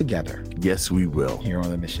through it together. Yes, we will. Here on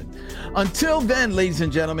the Mission. Until then, ladies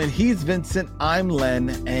and gentlemen, he's Vincent, I'm Len,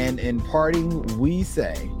 and in parting, we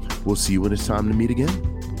say, we'll see you when it's time to meet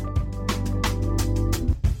again.